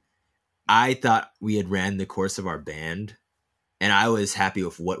anything. I thought we had ran the course of our band, and I was happy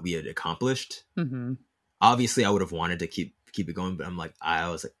with what we had accomplished. Mm-hmm. Obviously I would have wanted to keep it going, but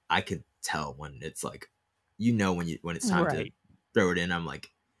I could tell when it's like, when it's time to throw it in. I'm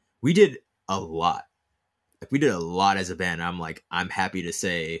like, we did a lot. Like, we did a lot as a band. I'm like, I'm happy to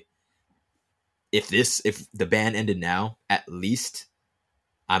say, if the band ended now, at least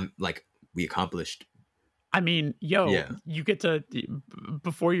I'm like, we accomplished. I mean, you get to,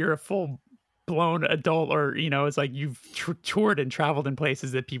 before you're a full blown adult, or it's like you've toured and traveled in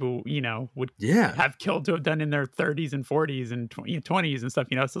places that people would have killed to have done in their 30s and 40s and 20s and stuff,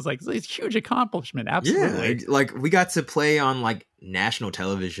 so it's like, it's a huge accomplishment. Absolutely. Like we got to play on like national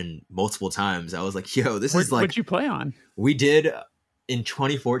television multiple times. I was like, this is like, what'd you play on? We did in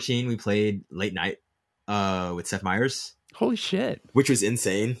 2014 we played Late Night with Seth Meyers. Holy shit, which was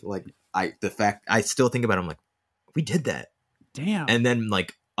insane. Like I still think about it, I'm like, we did that. Damn. And then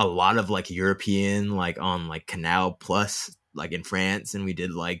like a lot of like European, like on like Canal Plus, like in France, and we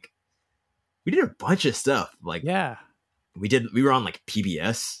did a bunch of stuff. Like Yeah. we were on like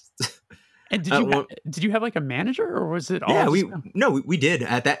PBS. And did you have like a manager, or was it all Yeah, just we did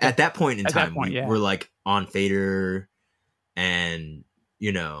at that point in at that time. point, We yeah. were like on Fader, and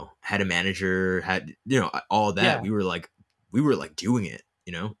had a manager, had all that. Yeah. We were doing it,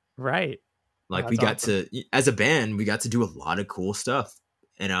 Right. Oh, like we that's got awesome. to, as a band, we got to do a lot of cool stuff,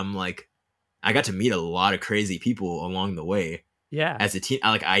 and I'm like, I got to meet a lot of crazy people along the way. Yeah. As a teen,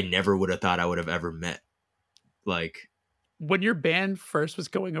 I never would have thought I would have ever met, like, When your band first was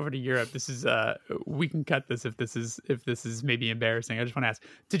going over to Europe, this is we can cut this if this is maybe embarrassing. I just want to ask,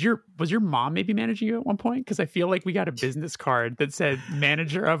 was your mom maybe managing you at one point? Because I feel like we got a business card that said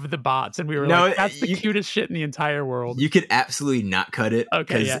manager of the Bots, and we were No, like, that's the cutest shit in the entire world. you could absolutely not cut it, Okay,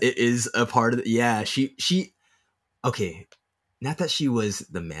 because yeah. it is a part of she okay, not that she was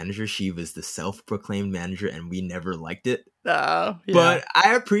the manager, she was the self-proclaimed manager, and we never liked it. Yeah. But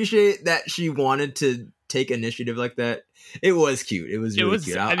I appreciate that she wanted to take initiative like that. It was cute. It was really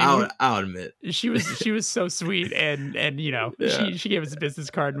cute. I'll admit. She was so sweet, and Yeah. she gave us a business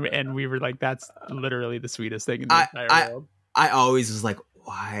card, and we were like, that's literally the sweetest thing in the entire world. I always was like,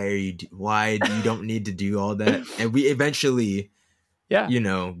 why do you don't need to do all that? And we eventually,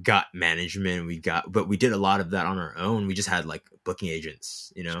 got management. But we did a lot of that on our own. We just had like booking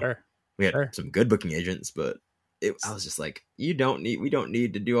agents. Sure. We had some good booking agents, but I was just like, we don't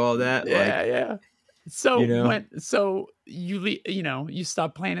need to do all that. Yeah. So you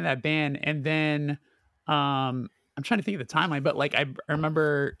stopped playing in that band, and then I'm trying to think of the timeline, but like I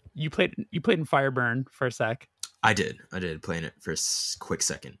remember you played in Fireburn for a sec. I did play in it for a quick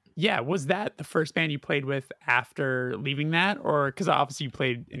second. Yeah, was that the first band you played with after leaving that, or because obviously you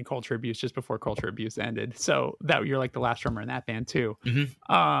played in Culture Abuse just before Culture Abuse ended, so that you're like the last drummer in that band too.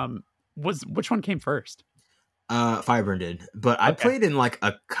 Mm-hmm. Which one came first? Fireburn did, but I played in like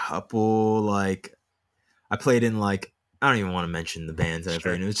a couple, like I played in like, I don't even want to mention the bands that I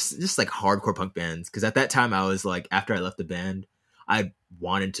played in. It was just like hardcore punk bands, because at that time I was like, after I left the band, I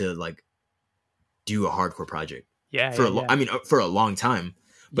wanted to like do a hardcore project. For a long time,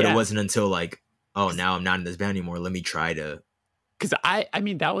 but it wasn't until like, oh, now I'm not in this band anymore, let me try to. Because I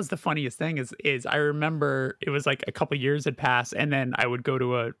mean that was the funniest thing is I remember it was like a couple years had passed, and then I would go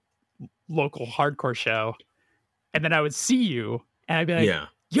to a local hardcore show, and then I would see you, and I'd be like,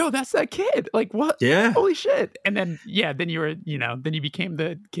 yo, that's that kid. Like, what? Yeah. Holy shit. And then, then you were, then you became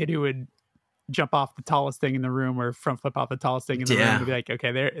the kid who would jump off the tallest thing in the room, or front flip off the tallest thing in the room, and be like,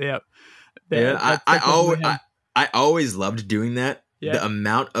 okay, there. I always loved doing that. Yeah. The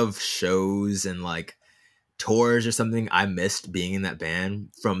amount of shows and like tours or something I missed being in that band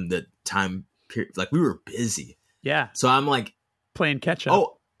from the time period. Like, we were busy. Yeah. So I'm like playing catch up.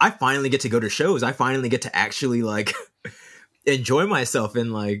 Oh, I finally get to go to shows. I finally get to actually like enjoy myself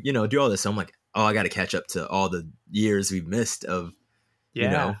and like, do all this. So I'm like, oh, I got to catch up to all the years we've missed of,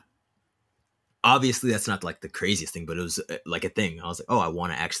 obviously that's not like the craziest thing, but it was like a thing. I was like, oh, I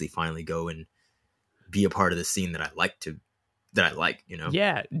want to actually finally go and be a part of the scene that I like.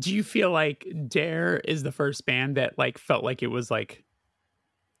 Yeah. Do you feel like Dare is the first band that like felt like it was like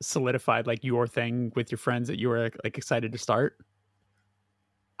solidified, like your thing with your friends that you were like excited to start?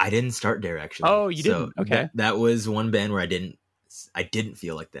 I didn't start Dare, actually. Oh, you didn't? Okay. That was one band where I didn't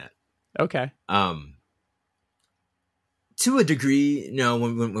feel like that. Okay. To a degree,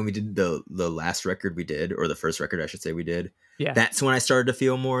 when we did the last record we did, or the first record I should say we did, that's when I started to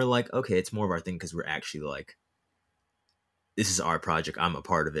feel more like, okay, it's more of our thing, because we're actually like, this is our project. I'm a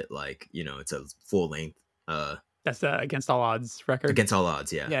part of it. Like, it's a full length. That's the Against All Odds record. Against All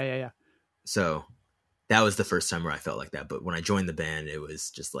Odds, yeah. Yeah. So that was the first time where I felt like that. But when I joined the band, it was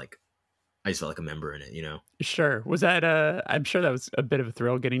just like, I just felt like a member in it, Sure. Was that I'm sure that was a bit of a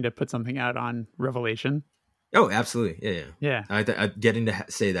thrill getting to put something out on Revelation. Oh, absolutely. Yeah. I getting to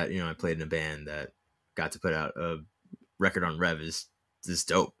say that, I played in a band that got to put out a record on Rev is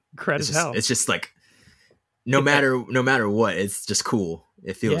dope. As hell. It's just like, no matter what, it's just cool.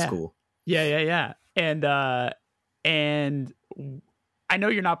 It feels cool. Yeah. And I know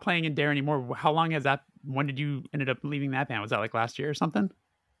you're not playing in Dare anymore. How long has that? When did you ended up leaving that band? Was that like last year or something?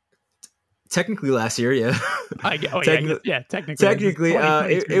 Technically last year, yeah. Technically. Technically,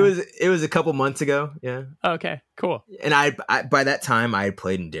 it was a couple months ago. Yeah. Okay, cool. And I by that time I had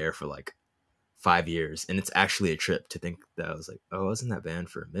played in Dare for like 5 years, and it's actually a trip to think that I was like, oh, I was in that band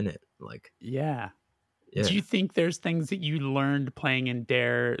for a minute. Like, yeah. Do you think there's things that you learned playing in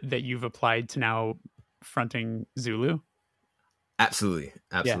Dare that you've applied to now fronting Zulu? Absolutely.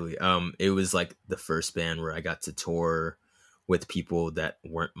 It was like the first band where I got to tour with people that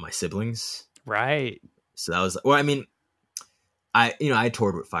weren't my siblings. Right. So that was, well, I mean, I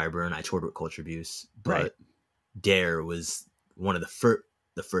toured with Fireburn, I toured with Culture Abuse, but Right. Dare was one of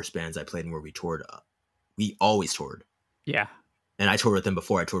the first bands I played in where we toured. We always toured. Yeah. And I toured with them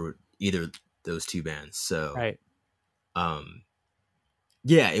before I toured with either of those two bands. So, Right.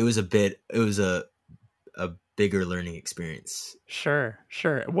 Yeah, it was a bigger learning experience. Sure.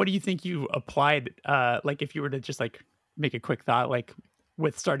 What do you think you applied? Like if you were to just like make a quick thought, like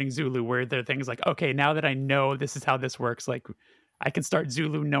with starting Zulu, where there are things like, okay, now that I know this is how this works, like I can start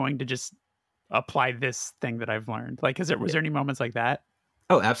Zulu knowing to just apply this thing that I've learned. Like, was there any moments like that?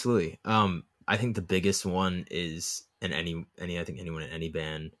 Oh, absolutely. I think the biggest one is, and I think anyone in any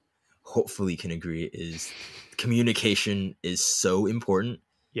band hopefully can agree, is communication is so important.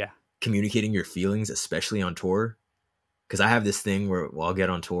 Yeah. Communicating your feelings, especially on tour. Because I have this thing where I'll get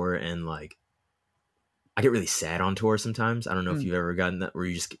on tour and like I get really sad on tour sometimes. I don't know if you've ever gotten that, where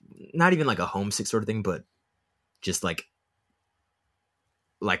you just, not even like a homesick sort of thing, but just like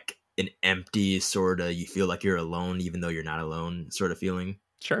an empty sort of, you feel like you're alone even though you're not alone sort of feeling.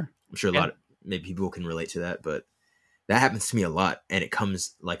 Sure. I'm sure a lot of maybe people can relate to that, but that happens to me a lot. And it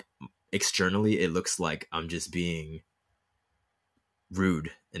comes like externally, it looks like I'm just being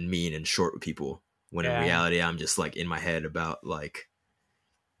rude and mean and short with people, when in reality I'm just like in my head about like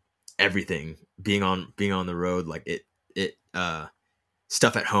everything, being on the road, like it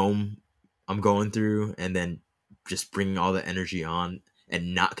stuff at home I'm going through, and then just bringing all the energy on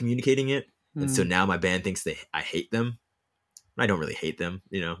and not communicating it. And so now my band thinks I hate them. I don't really hate them,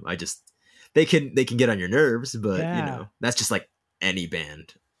 I just, they can get on your nerves, but that's just like any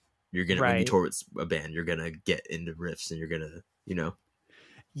band. You're gonna, when you tour with a band, you're gonna get into riffs and you're gonna,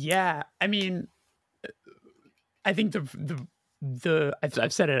 Yeah, I mean, I think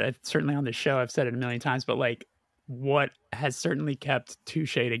I've said it certainly on this show. I've said it a million times, but like what has certainly kept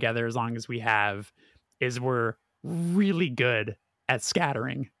Touche together as long as we have is we're really good at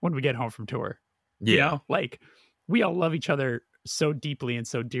scattering when we get home from tour. Yeah, like we all love each other so deeply and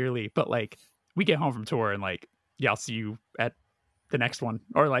so dearly, but like we get home from tour and like, I'll see you at the next one,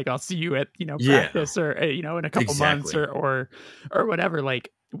 or like I'll see you at practice, or in a couple months or whatever,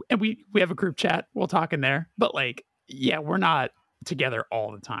 like, and we have a group chat, we'll talk in there, but like we're not together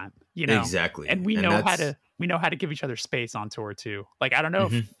all the time, exactly. And we know how to give each other space on tour too. Like I don't know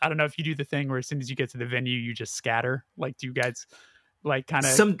if you do the thing where as soon as you get to the venue you just scatter. Like do you guys like kind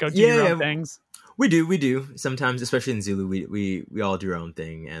of go do your own things? We do sometimes, especially in Zulu. We all do our own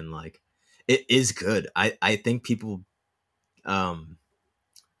thing, and like it is good. I think people, I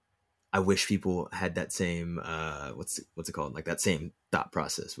wish people had that same what's it called, like that same thought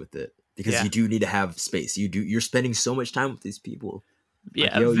process with it, because you do need to have space. You're spending so much time with these people.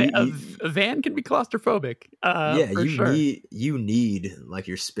 Yeah, like, a van can be claustrophobic. You need like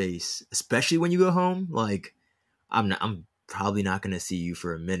your space, especially when you go home. Like I'm probably not going to see you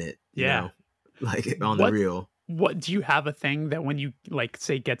for a minute. You know? Like on the real. What do you have a thing that when you like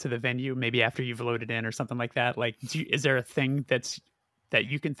say get to the venue, maybe after you've loaded in or something like that? Like, is there a thing that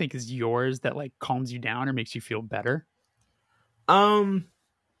you can think is yours that like calms you down or makes you feel better? Because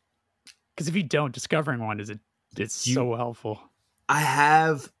if you don't, discovering one it's so helpful. I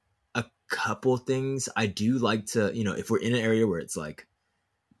have a couple things. I do like to, if we're in an area where it's like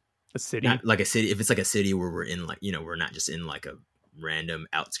a city, not like a city, if it's like a city where we're in like, we're not just in like a random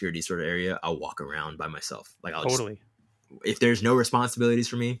outskirty sort of area, I'll walk around by myself. Like I'll if there's no responsibilities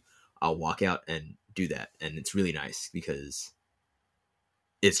for me, I'll walk out and do that. And it's really nice because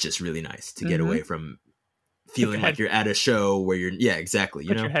it's just really nice to get away from feeling like you're at a show where you're, exactly.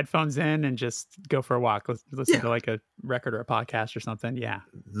 Put your headphones in and just go for a walk. Listen to like a record or a podcast or something. Yeah.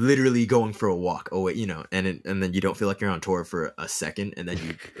 Literally going for a walk. Oh wait, and then you don't feel like you're on tour for a second, and then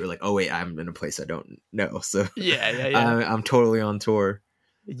you're like, oh wait, I'm in a place I don't know. So I'm totally on tour.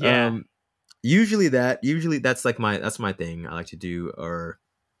 Yeah. Usually that's like that's my thing I like to do, or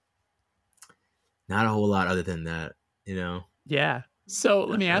not a whole lot other than that, Yeah. So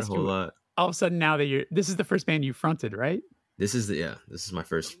let me ask you, all of a sudden now that this is the first band you fronted, right? This is my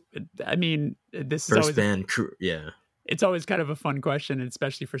first. I mean, this first is always band crew. Yeah. It's always kind of a fun question, and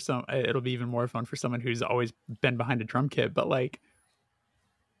especially for it'll be even more fun for someone who's always been behind a drum kit. But like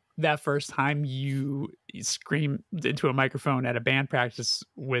that first time you screamed into a microphone at a band practice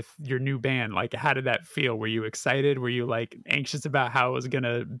with your new band, like how did that feel? Were you excited? Were you like anxious about how it was going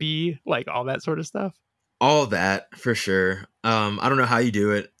to be? Like all that sort of stuff? All that for sure. I don't know how you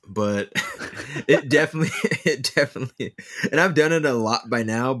do it, but it definitely, and I've done it a lot by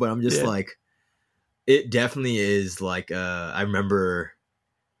now, but I'm just like, it definitely is like, I remember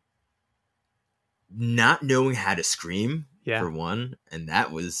not knowing how to scream Yeah. for one, and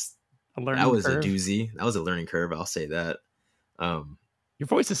that was A a curve. doozy. That was a learning curve. I'll say that. Your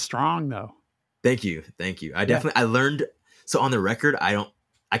voice is strong though. Thank you. I learned. So on the record, I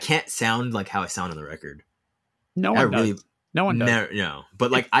can't sound like how I sound on the record. No one does. No one does. No,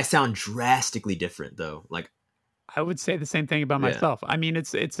 but like I sound drastically different though. Like I would say the same thing about myself. I mean,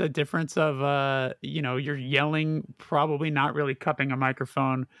 it's a difference of you're yelling, probably not really cupping a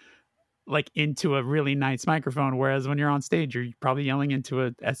microphone like into a really nice microphone, whereas when you're on stage, you're probably yelling into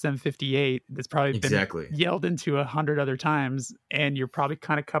a SM58 that's probably been yelled into 100 other times, and you're probably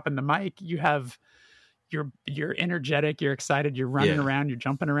kind of cupping the mic. You're energetic, you're excited, you're running around, you're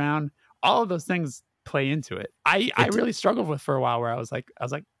jumping around. All of those things play into it. I really struggled with for a while where I was like,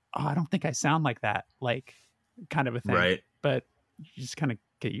 oh, I don't think I sound like that, like kind of a thing. Right. But you just kind of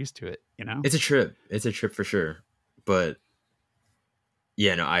get used to it, you know? It's a trip. It's a trip for sure. But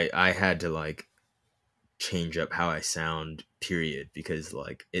yeah, no, I had to like change up how I sound, period, because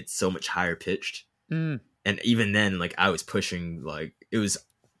like it's so much higher pitched. And even then, like I was pushing, like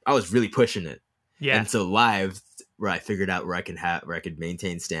I was really pushing it. Yeah. And so live, where I figured out where I could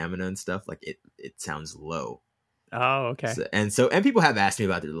maintain stamina and stuff, like it sounds low. Oh, okay. And people have asked me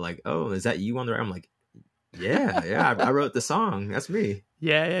about it, like, oh, is that you on the right? I'm like, yeah, I wrote the song. That's me.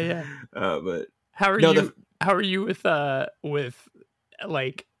 Yeah. But how are you with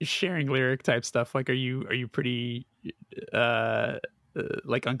like sharing lyric type stuff? Like, are you pretty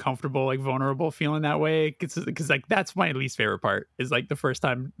like uncomfortable, like vulnerable, feeling that way? Because like that's my least favorite part is like the first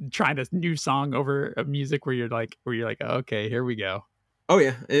time trying a new song over a music where you're like, oh, okay, here we go. Oh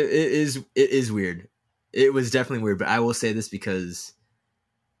yeah, it is weird. It was definitely weird, but I will say this because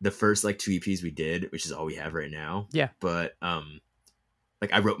the first like 2 EPs we did, which is all we have right now. Yeah. But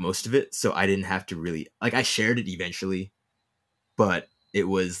like I wrote most of it, so I didn't have to really like I shared it eventually, but it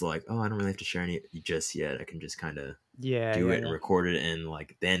was like, oh, I don't really have to share any just yet. I can just kind of do it and record it, and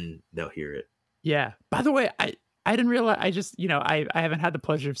like then they'll hear it. Yeah. By the way, I didn't realize. I just I haven't had the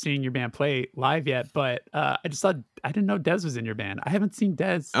pleasure of seeing your band play live yet, but I just thought I didn't know Dez was in your band. I haven't seen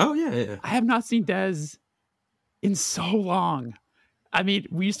Dez. Oh yeah. I have not seen Dez in so long. I mean,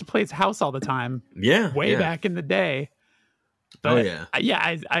 we used to play his house all the time. Yeah. Way back in the day. But, oh yeah.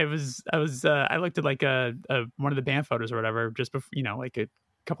 I looked at like a one of the band photos or whatever just before, like a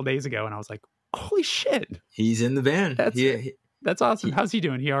couple days ago, and I was like, holy shit, he's in the band. That's awesome. How's he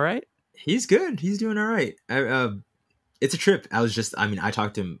doing? He all right? He's good. He's doing all right. It's a trip. I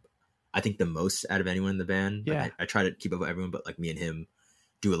talked to him, I think the most out of anyone in the band. Yeah. Like, I try to keep up with everyone, but like me and him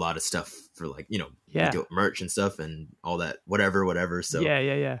do a lot of stuff for like, we do merch and stuff and all that, whatever. So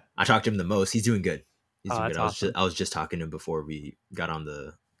yeah. I talked to him the most. He's doing good. He's doing good. Awesome. I was just talking to him before we got on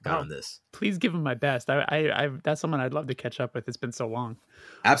this. Please give him my best. I that's someone I'd love to catch up with. It's been so long.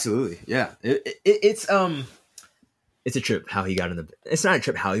 Absolutely. Yeah. It's a trip how he got in the, it's not a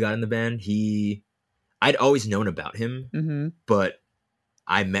trip how he got in the band. I'd always known about him, but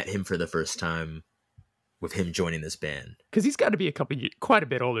I met him for the first time with him joining this band. Because he's got to be quite a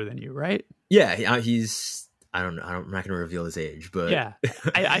bit older than you, right? Yeah, he's. I don't know. I'm not going to reveal his age, but yeah,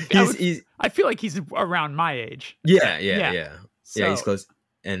 I feel like he's around my age. Yeah. So, he's close.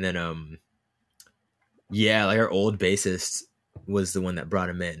 And then, like our old bassist was the one that brought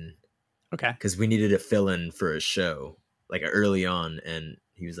him in. Okay. Because we needed a fill-in for a show, like early on, and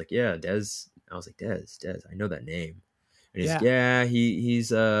he was like, "Yeah, Dez." I was like, "Dez, I know that name." And he's like, "Yeah,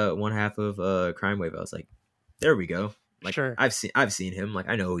 he's one half of Crime Wave." I was like, "There we go." Like, sure. I've seen him. Like,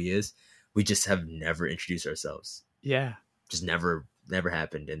 I know who he is. We just have never introduced ourselves. Yeah. Just never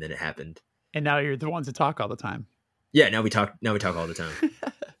happened, and then it happened. And now you're the ones that talk all the time. Yeah, now we talk all the time.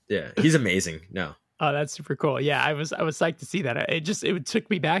 Yeah, he's amazing. No. Oh, that's super cool. Yeah, I was psyched to see that. It took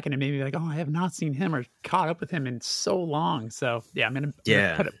me back, and it made me like, oh, I have not seen him or caught up with him in so long. So yeah, I'm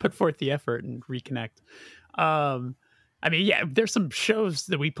gonna put forth the effort and reconnect. I mean, yeah, there's some shows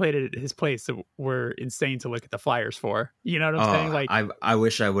that we played at his place that were insane to look at the flyers for. You know what I'm saying? Like, I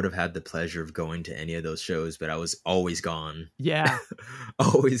wish I would have had the pleasure of going to any of those shows, but I was always gone. Yeah,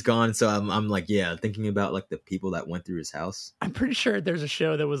 always gone. So I'm like, yeah, thinking about like the people that went through his house. I'm pretty sure there's a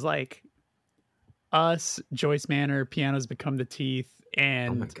show that was like us, Joyce Manor, Pianos Become the Teeth, and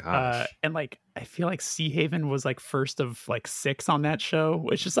oh my gosh. And like I feel like Sea Haven was like first of like 6 on that show,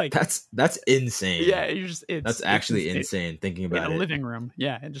 which is like that's insane. Yeah, that's actually insane thinking about it. In a living room,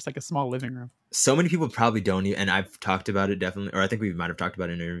 yeah, and just like a small living room. So many people probably don't even, and I've talked about it definitely, or I think we might have talked about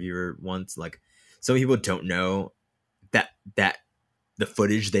it in an interview once. Like, so many people don't know that the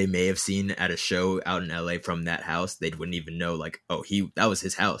footage they may have seen at a show out in LA from that house, they wouldn't even know. Like, oh, that was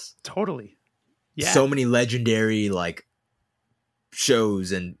his house. Totally. Yeah. So many legendary like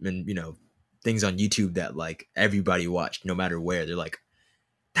shows and things on YouTube that like everybody watched, no matter where. They're like,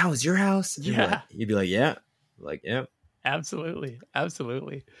 "That was your house?" And Yeah. you'd be like, "Yeah," like, "Yeah." Absolutely.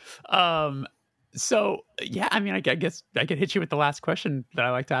 Absolutely. So yeah, I mean, I guess I could hit you with the last question that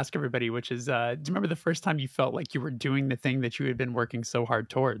I like to ask everybody, which is, do you remember the first time you felt like you were doing the thing that you had been working so hard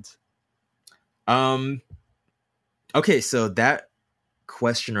towards? Okay, so that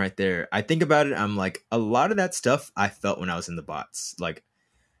question right there, I think about it, I'm like, a lot of that stuff I felt when I was in the bots. Like,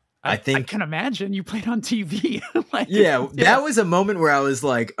 I I think, can imagine you played on TV. Like, yeah, yeah. that was a moment where I was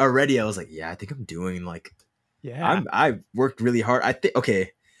like, already, I was like, yeah, I think I'm doing like, Yeah. I worked really hard. I think,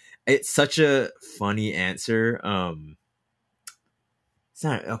 okay, it's such a funny answer. It's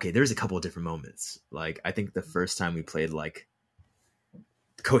not okay. There's a couple of different moments. Like, I think the first time we played like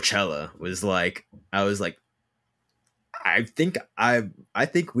Coachella was like, I was like, I think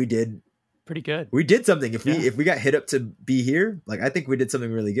Pretty good. we did something. If Yeah. we got hit up to be here, like I think we did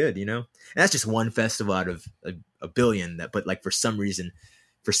something really good, you know. And that's just one festival out of a billion. That, but like for some reason,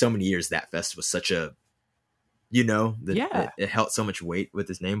 for so many years, that fest was such a, you know, Yeah. it held so much weight with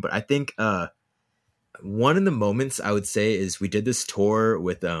his name. But I think one of the moments I would say is we did this tour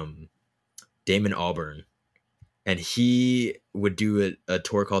with Damon Albarn, and he would do a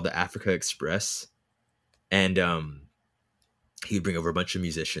tour called the Africa Express, and he'd bring over a bunch of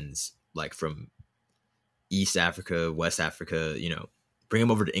musicians like from East Africa, West Africa, you know, bring them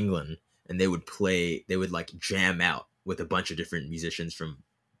over to England, and they would play, they would like jam out with a bunch of different musicians from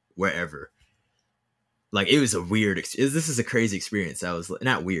wherever. Like, it was a weird, this is a crazy experience. I was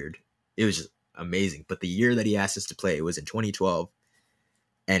not weird. It was just amazing. But the year that he asked us to play, it was in 2012,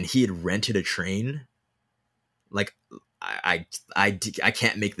 and he had rented a train. Like, I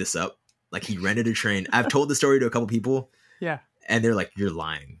can't make this up. Like, he rented a train. I've told the story to a couple people. Yeah. And they're like, "You're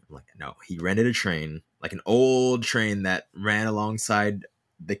lying." I'm like, no, he rented a train, like an old train that ran alongside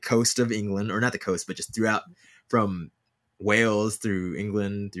the coast of England, or not the coast, but just throughout, from Wales through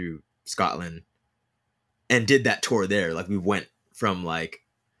England through Scotland, and did that tour there. Like, we went from like,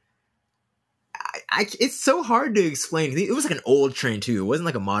 it's so hard to explain. It was like an old train too. It wasn't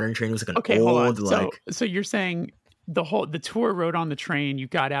like a modern train. It was like an Okay, hold on. old, like. So you're saying the tour rode on the train, you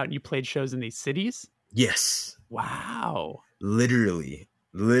got out and you played shows in these cities? Yes. Wow. Literally.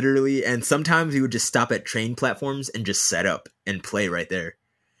 And sometimes we would just stop at train platforms and just set up and play right there.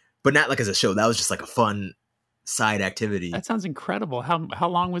 But not like as a show. That was just like a fun side activity. That sounds incredible. How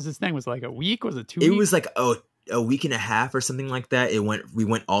long was this thing? Was it like a week? Was it 2 weeks? It was like a week and a half or something like that. We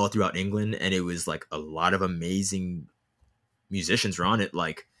went all throughout England, and it was like a lot of amazing musicians were on it.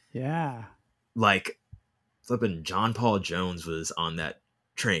 Like, yeah. Like flipping John Paul Jones was on that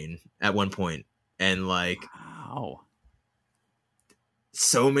train at one point, and like, wow.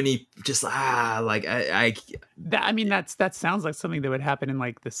 So many just like I mean that sounds like something that would happen in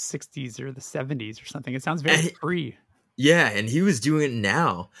like the 60s or the 70s or something. It sounds very free. Yeah, and he was doing it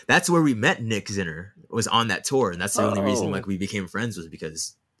now. That's where we met Nick Zinner, was on that tour, and that's the only reason like we became friends, was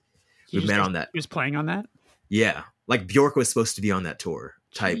because we met on that. He was playing on that? Yeah. Like Bjork was supposed to be on that tour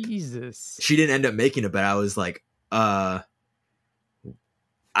type. Jesus. She didn't end up making it, but I was like, I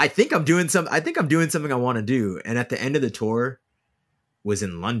think I'm doing something I want to do. And at the end of the tour was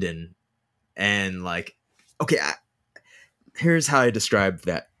in London, and like, okay, here's how I describe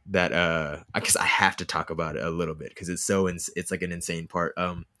that because I have to talk about it a little bit, because it's like an insane part.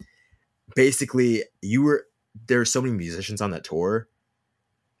 Basically, there are so many musicians on that tour.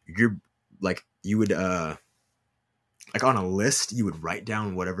 You're like, you would like on a list, you would write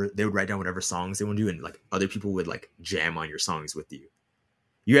down whatever songs they want to do, and like other people would like jam on your songs with you.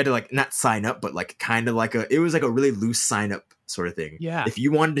 You had to like not sign up, but like kind of like it was like a really loose sign up sort of thing. Yeah. If you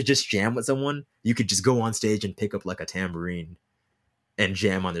wanted to just jam with someone, you could just go on stage and pick up like a tambourine and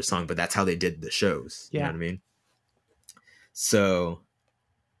jam on their song. But that's how they did the shows. Yeah. You know what I mean? So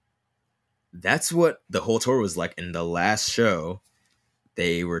that's what the whole tour was like. In the last show,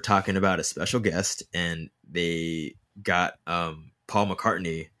 they were talking about a special guest, and they got Paul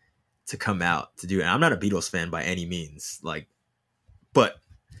McCartney to come out to do it. And I'm not a Beatles fan by any means, like, but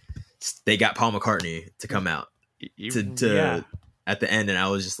they got Paul McCartney to come out to at the end. And I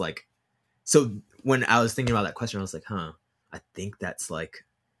was just like, so when I was thinking about that question, I was like, I think that's like,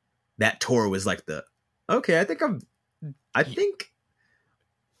 that tour was like okay, I think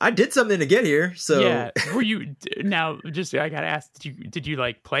I did something to get here. So yeah, were you now? Just I gotta ask, did you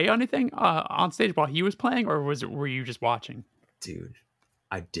like play anything on stage while he was playing, or were you just watching? Dude,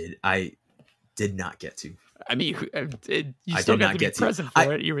 I did not get to. I mean, you still got to be present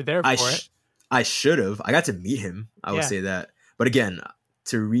for it. You were there for it. I should have. I got to meet him. I will say that. But again,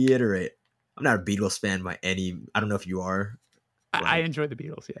 to reiterate, I'm not a Beatles fan by any. I don't know if you are. I enjoy the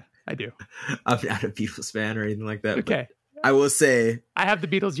Beatles. Yeah, I do. I'm not a Beatles fan or anything like that. Okay. I will say I have the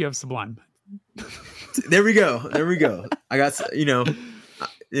Beatles. You have Sublime. There we go. I got, we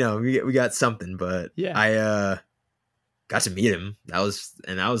got something, but yeah. I got to meet him. That was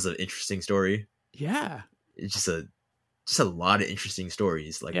an interesting story. Yeah. It's just a lot of interesting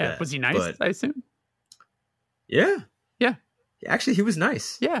stories like that. Was he nice, I assume? Yeah. Yeah. Actually, he was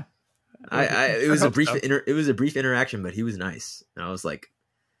nice. Yeah. It was a brief interaction, but he was nice. And I was like,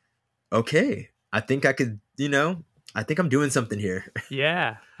 okay, I think I could, I think I'm doing something here.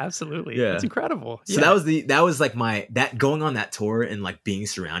 Yeah, absolutely. Yeah. That's incredible. So that was like that going on that tour and like being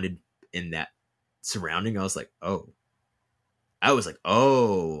surrounded in that surrounding. I was like, oh,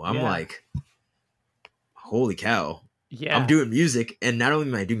 I'm like, holy cow. Yeah. I'm doing music. And not only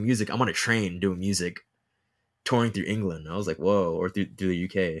am I doing music, I'm on a train doing music, touring through England. I was like, whoa, or through the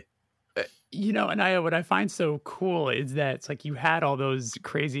UK. Anaiah, what I find so cool is that it's like you had all those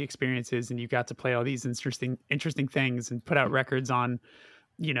crazy experiences and you got to play all these interesting things and put out records on,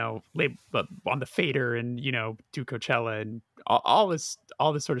 on the Fader and, do Coachella and all this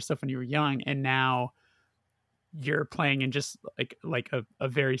sort of stuff when you were young. And now you're playing in just like a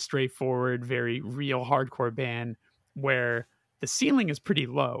very straightforward, very real hardcore band where the ceiling is pretty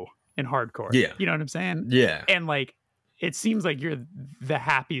low in hardcore. Yeah. You know what I'm saying? Yeah. And like, it seems like you're the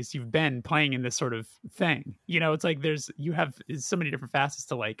happiest you've been playing in this sort of thing. It's like you have so many different facets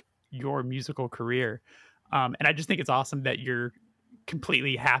to like your musical career. And I just think it's awesome that you're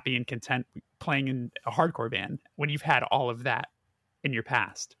completely happy and content playing in a hardcore band when you've had all of that in your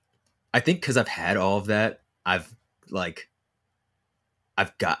past. I think because I've had all of that, I've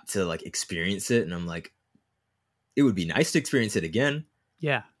got to like experience it. And I'm like, it would be nice to experience it again.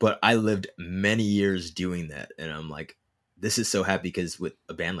 Yeah. But I lived many years doing that. And I'm like, this is so happy because with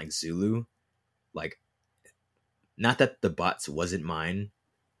a band like Zulu, like, not that the Bots wasn't mine,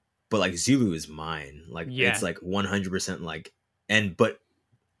 but like Zulu is mine. Like, It's like 100% like, but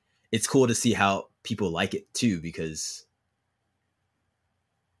it's cool to see how people like it too, because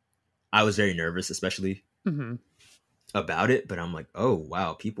I was very nervous, especially about it. But I'm like, oh,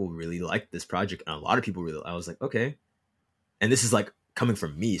 wow, people really like this project. And a lot of people I was like, okay. And this is like coming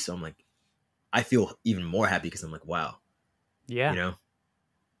from me. So I'm like, I feel even more happy because I'm like, wow. Yeah.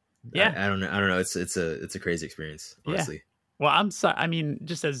 Yeah. I don't know. It's a crazy experience, honestly. Yeah. Well, I'm sorry. I mean,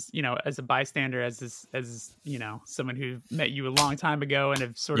 just as, as a bystander, as someone who met you a long time ago and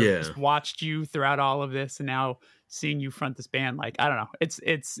have sort of just watched you throughout all of this and now seeing you front this band, like, I don't know.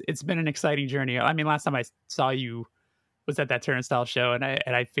 It's been an exciting journey. I mean, last time I saw you was at that Turnstile show, and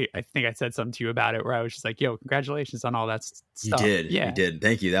I think I said something to you about it where I was just like, yo, congratulations on all that stuff. You did.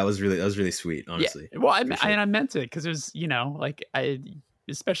 Thank you. That was really sweet, honestly. Yeah. Well, I meant it because it was, like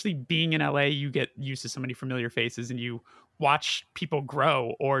especially being in LA, you get used to so many familiar faces and you watch people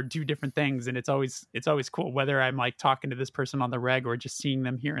grow or do different things. And it's always cool, whether I'm like talking to this person on the reg or just seeing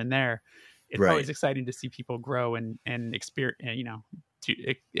them here and there. It's always exciting to see people grow and to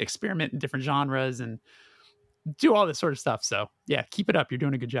experiment in different genres and do all this sort of stuff. So yeah, keep it up. You're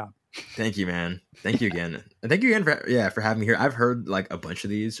doing a good job. Thank you, man. Thank you again. And thank you again for having me here. I've heard like a bunch of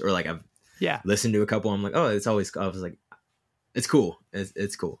these, or like I've listened to a couple. I'm like, oh, it's always, I was like, it's cool.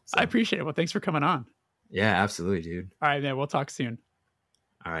 It's cool. So. I appreciate it. Well, thanks for coming on. Yeah, absolutely, dude. All right, man. We'll talk soon.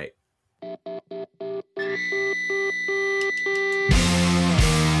 All right.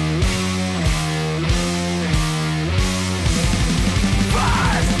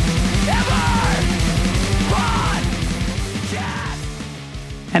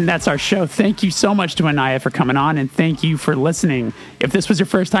 And that's our show. Thank you so much to Anaiah for coming on, and thank you for listening. If this was your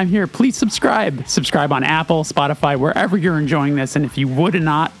first time here, please subscribe. Subscribe on Apple, Spotify, wherever you're enjoying this. And if you would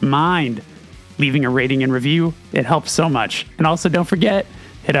not mind leaving a rating and review, it helps so much. And also don't forget,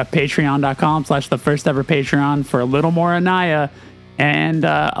 hit up patreon.com/thefirsteverpatreon for a little more Anaiah and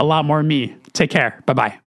a lot more me. Take care. Bye-bye.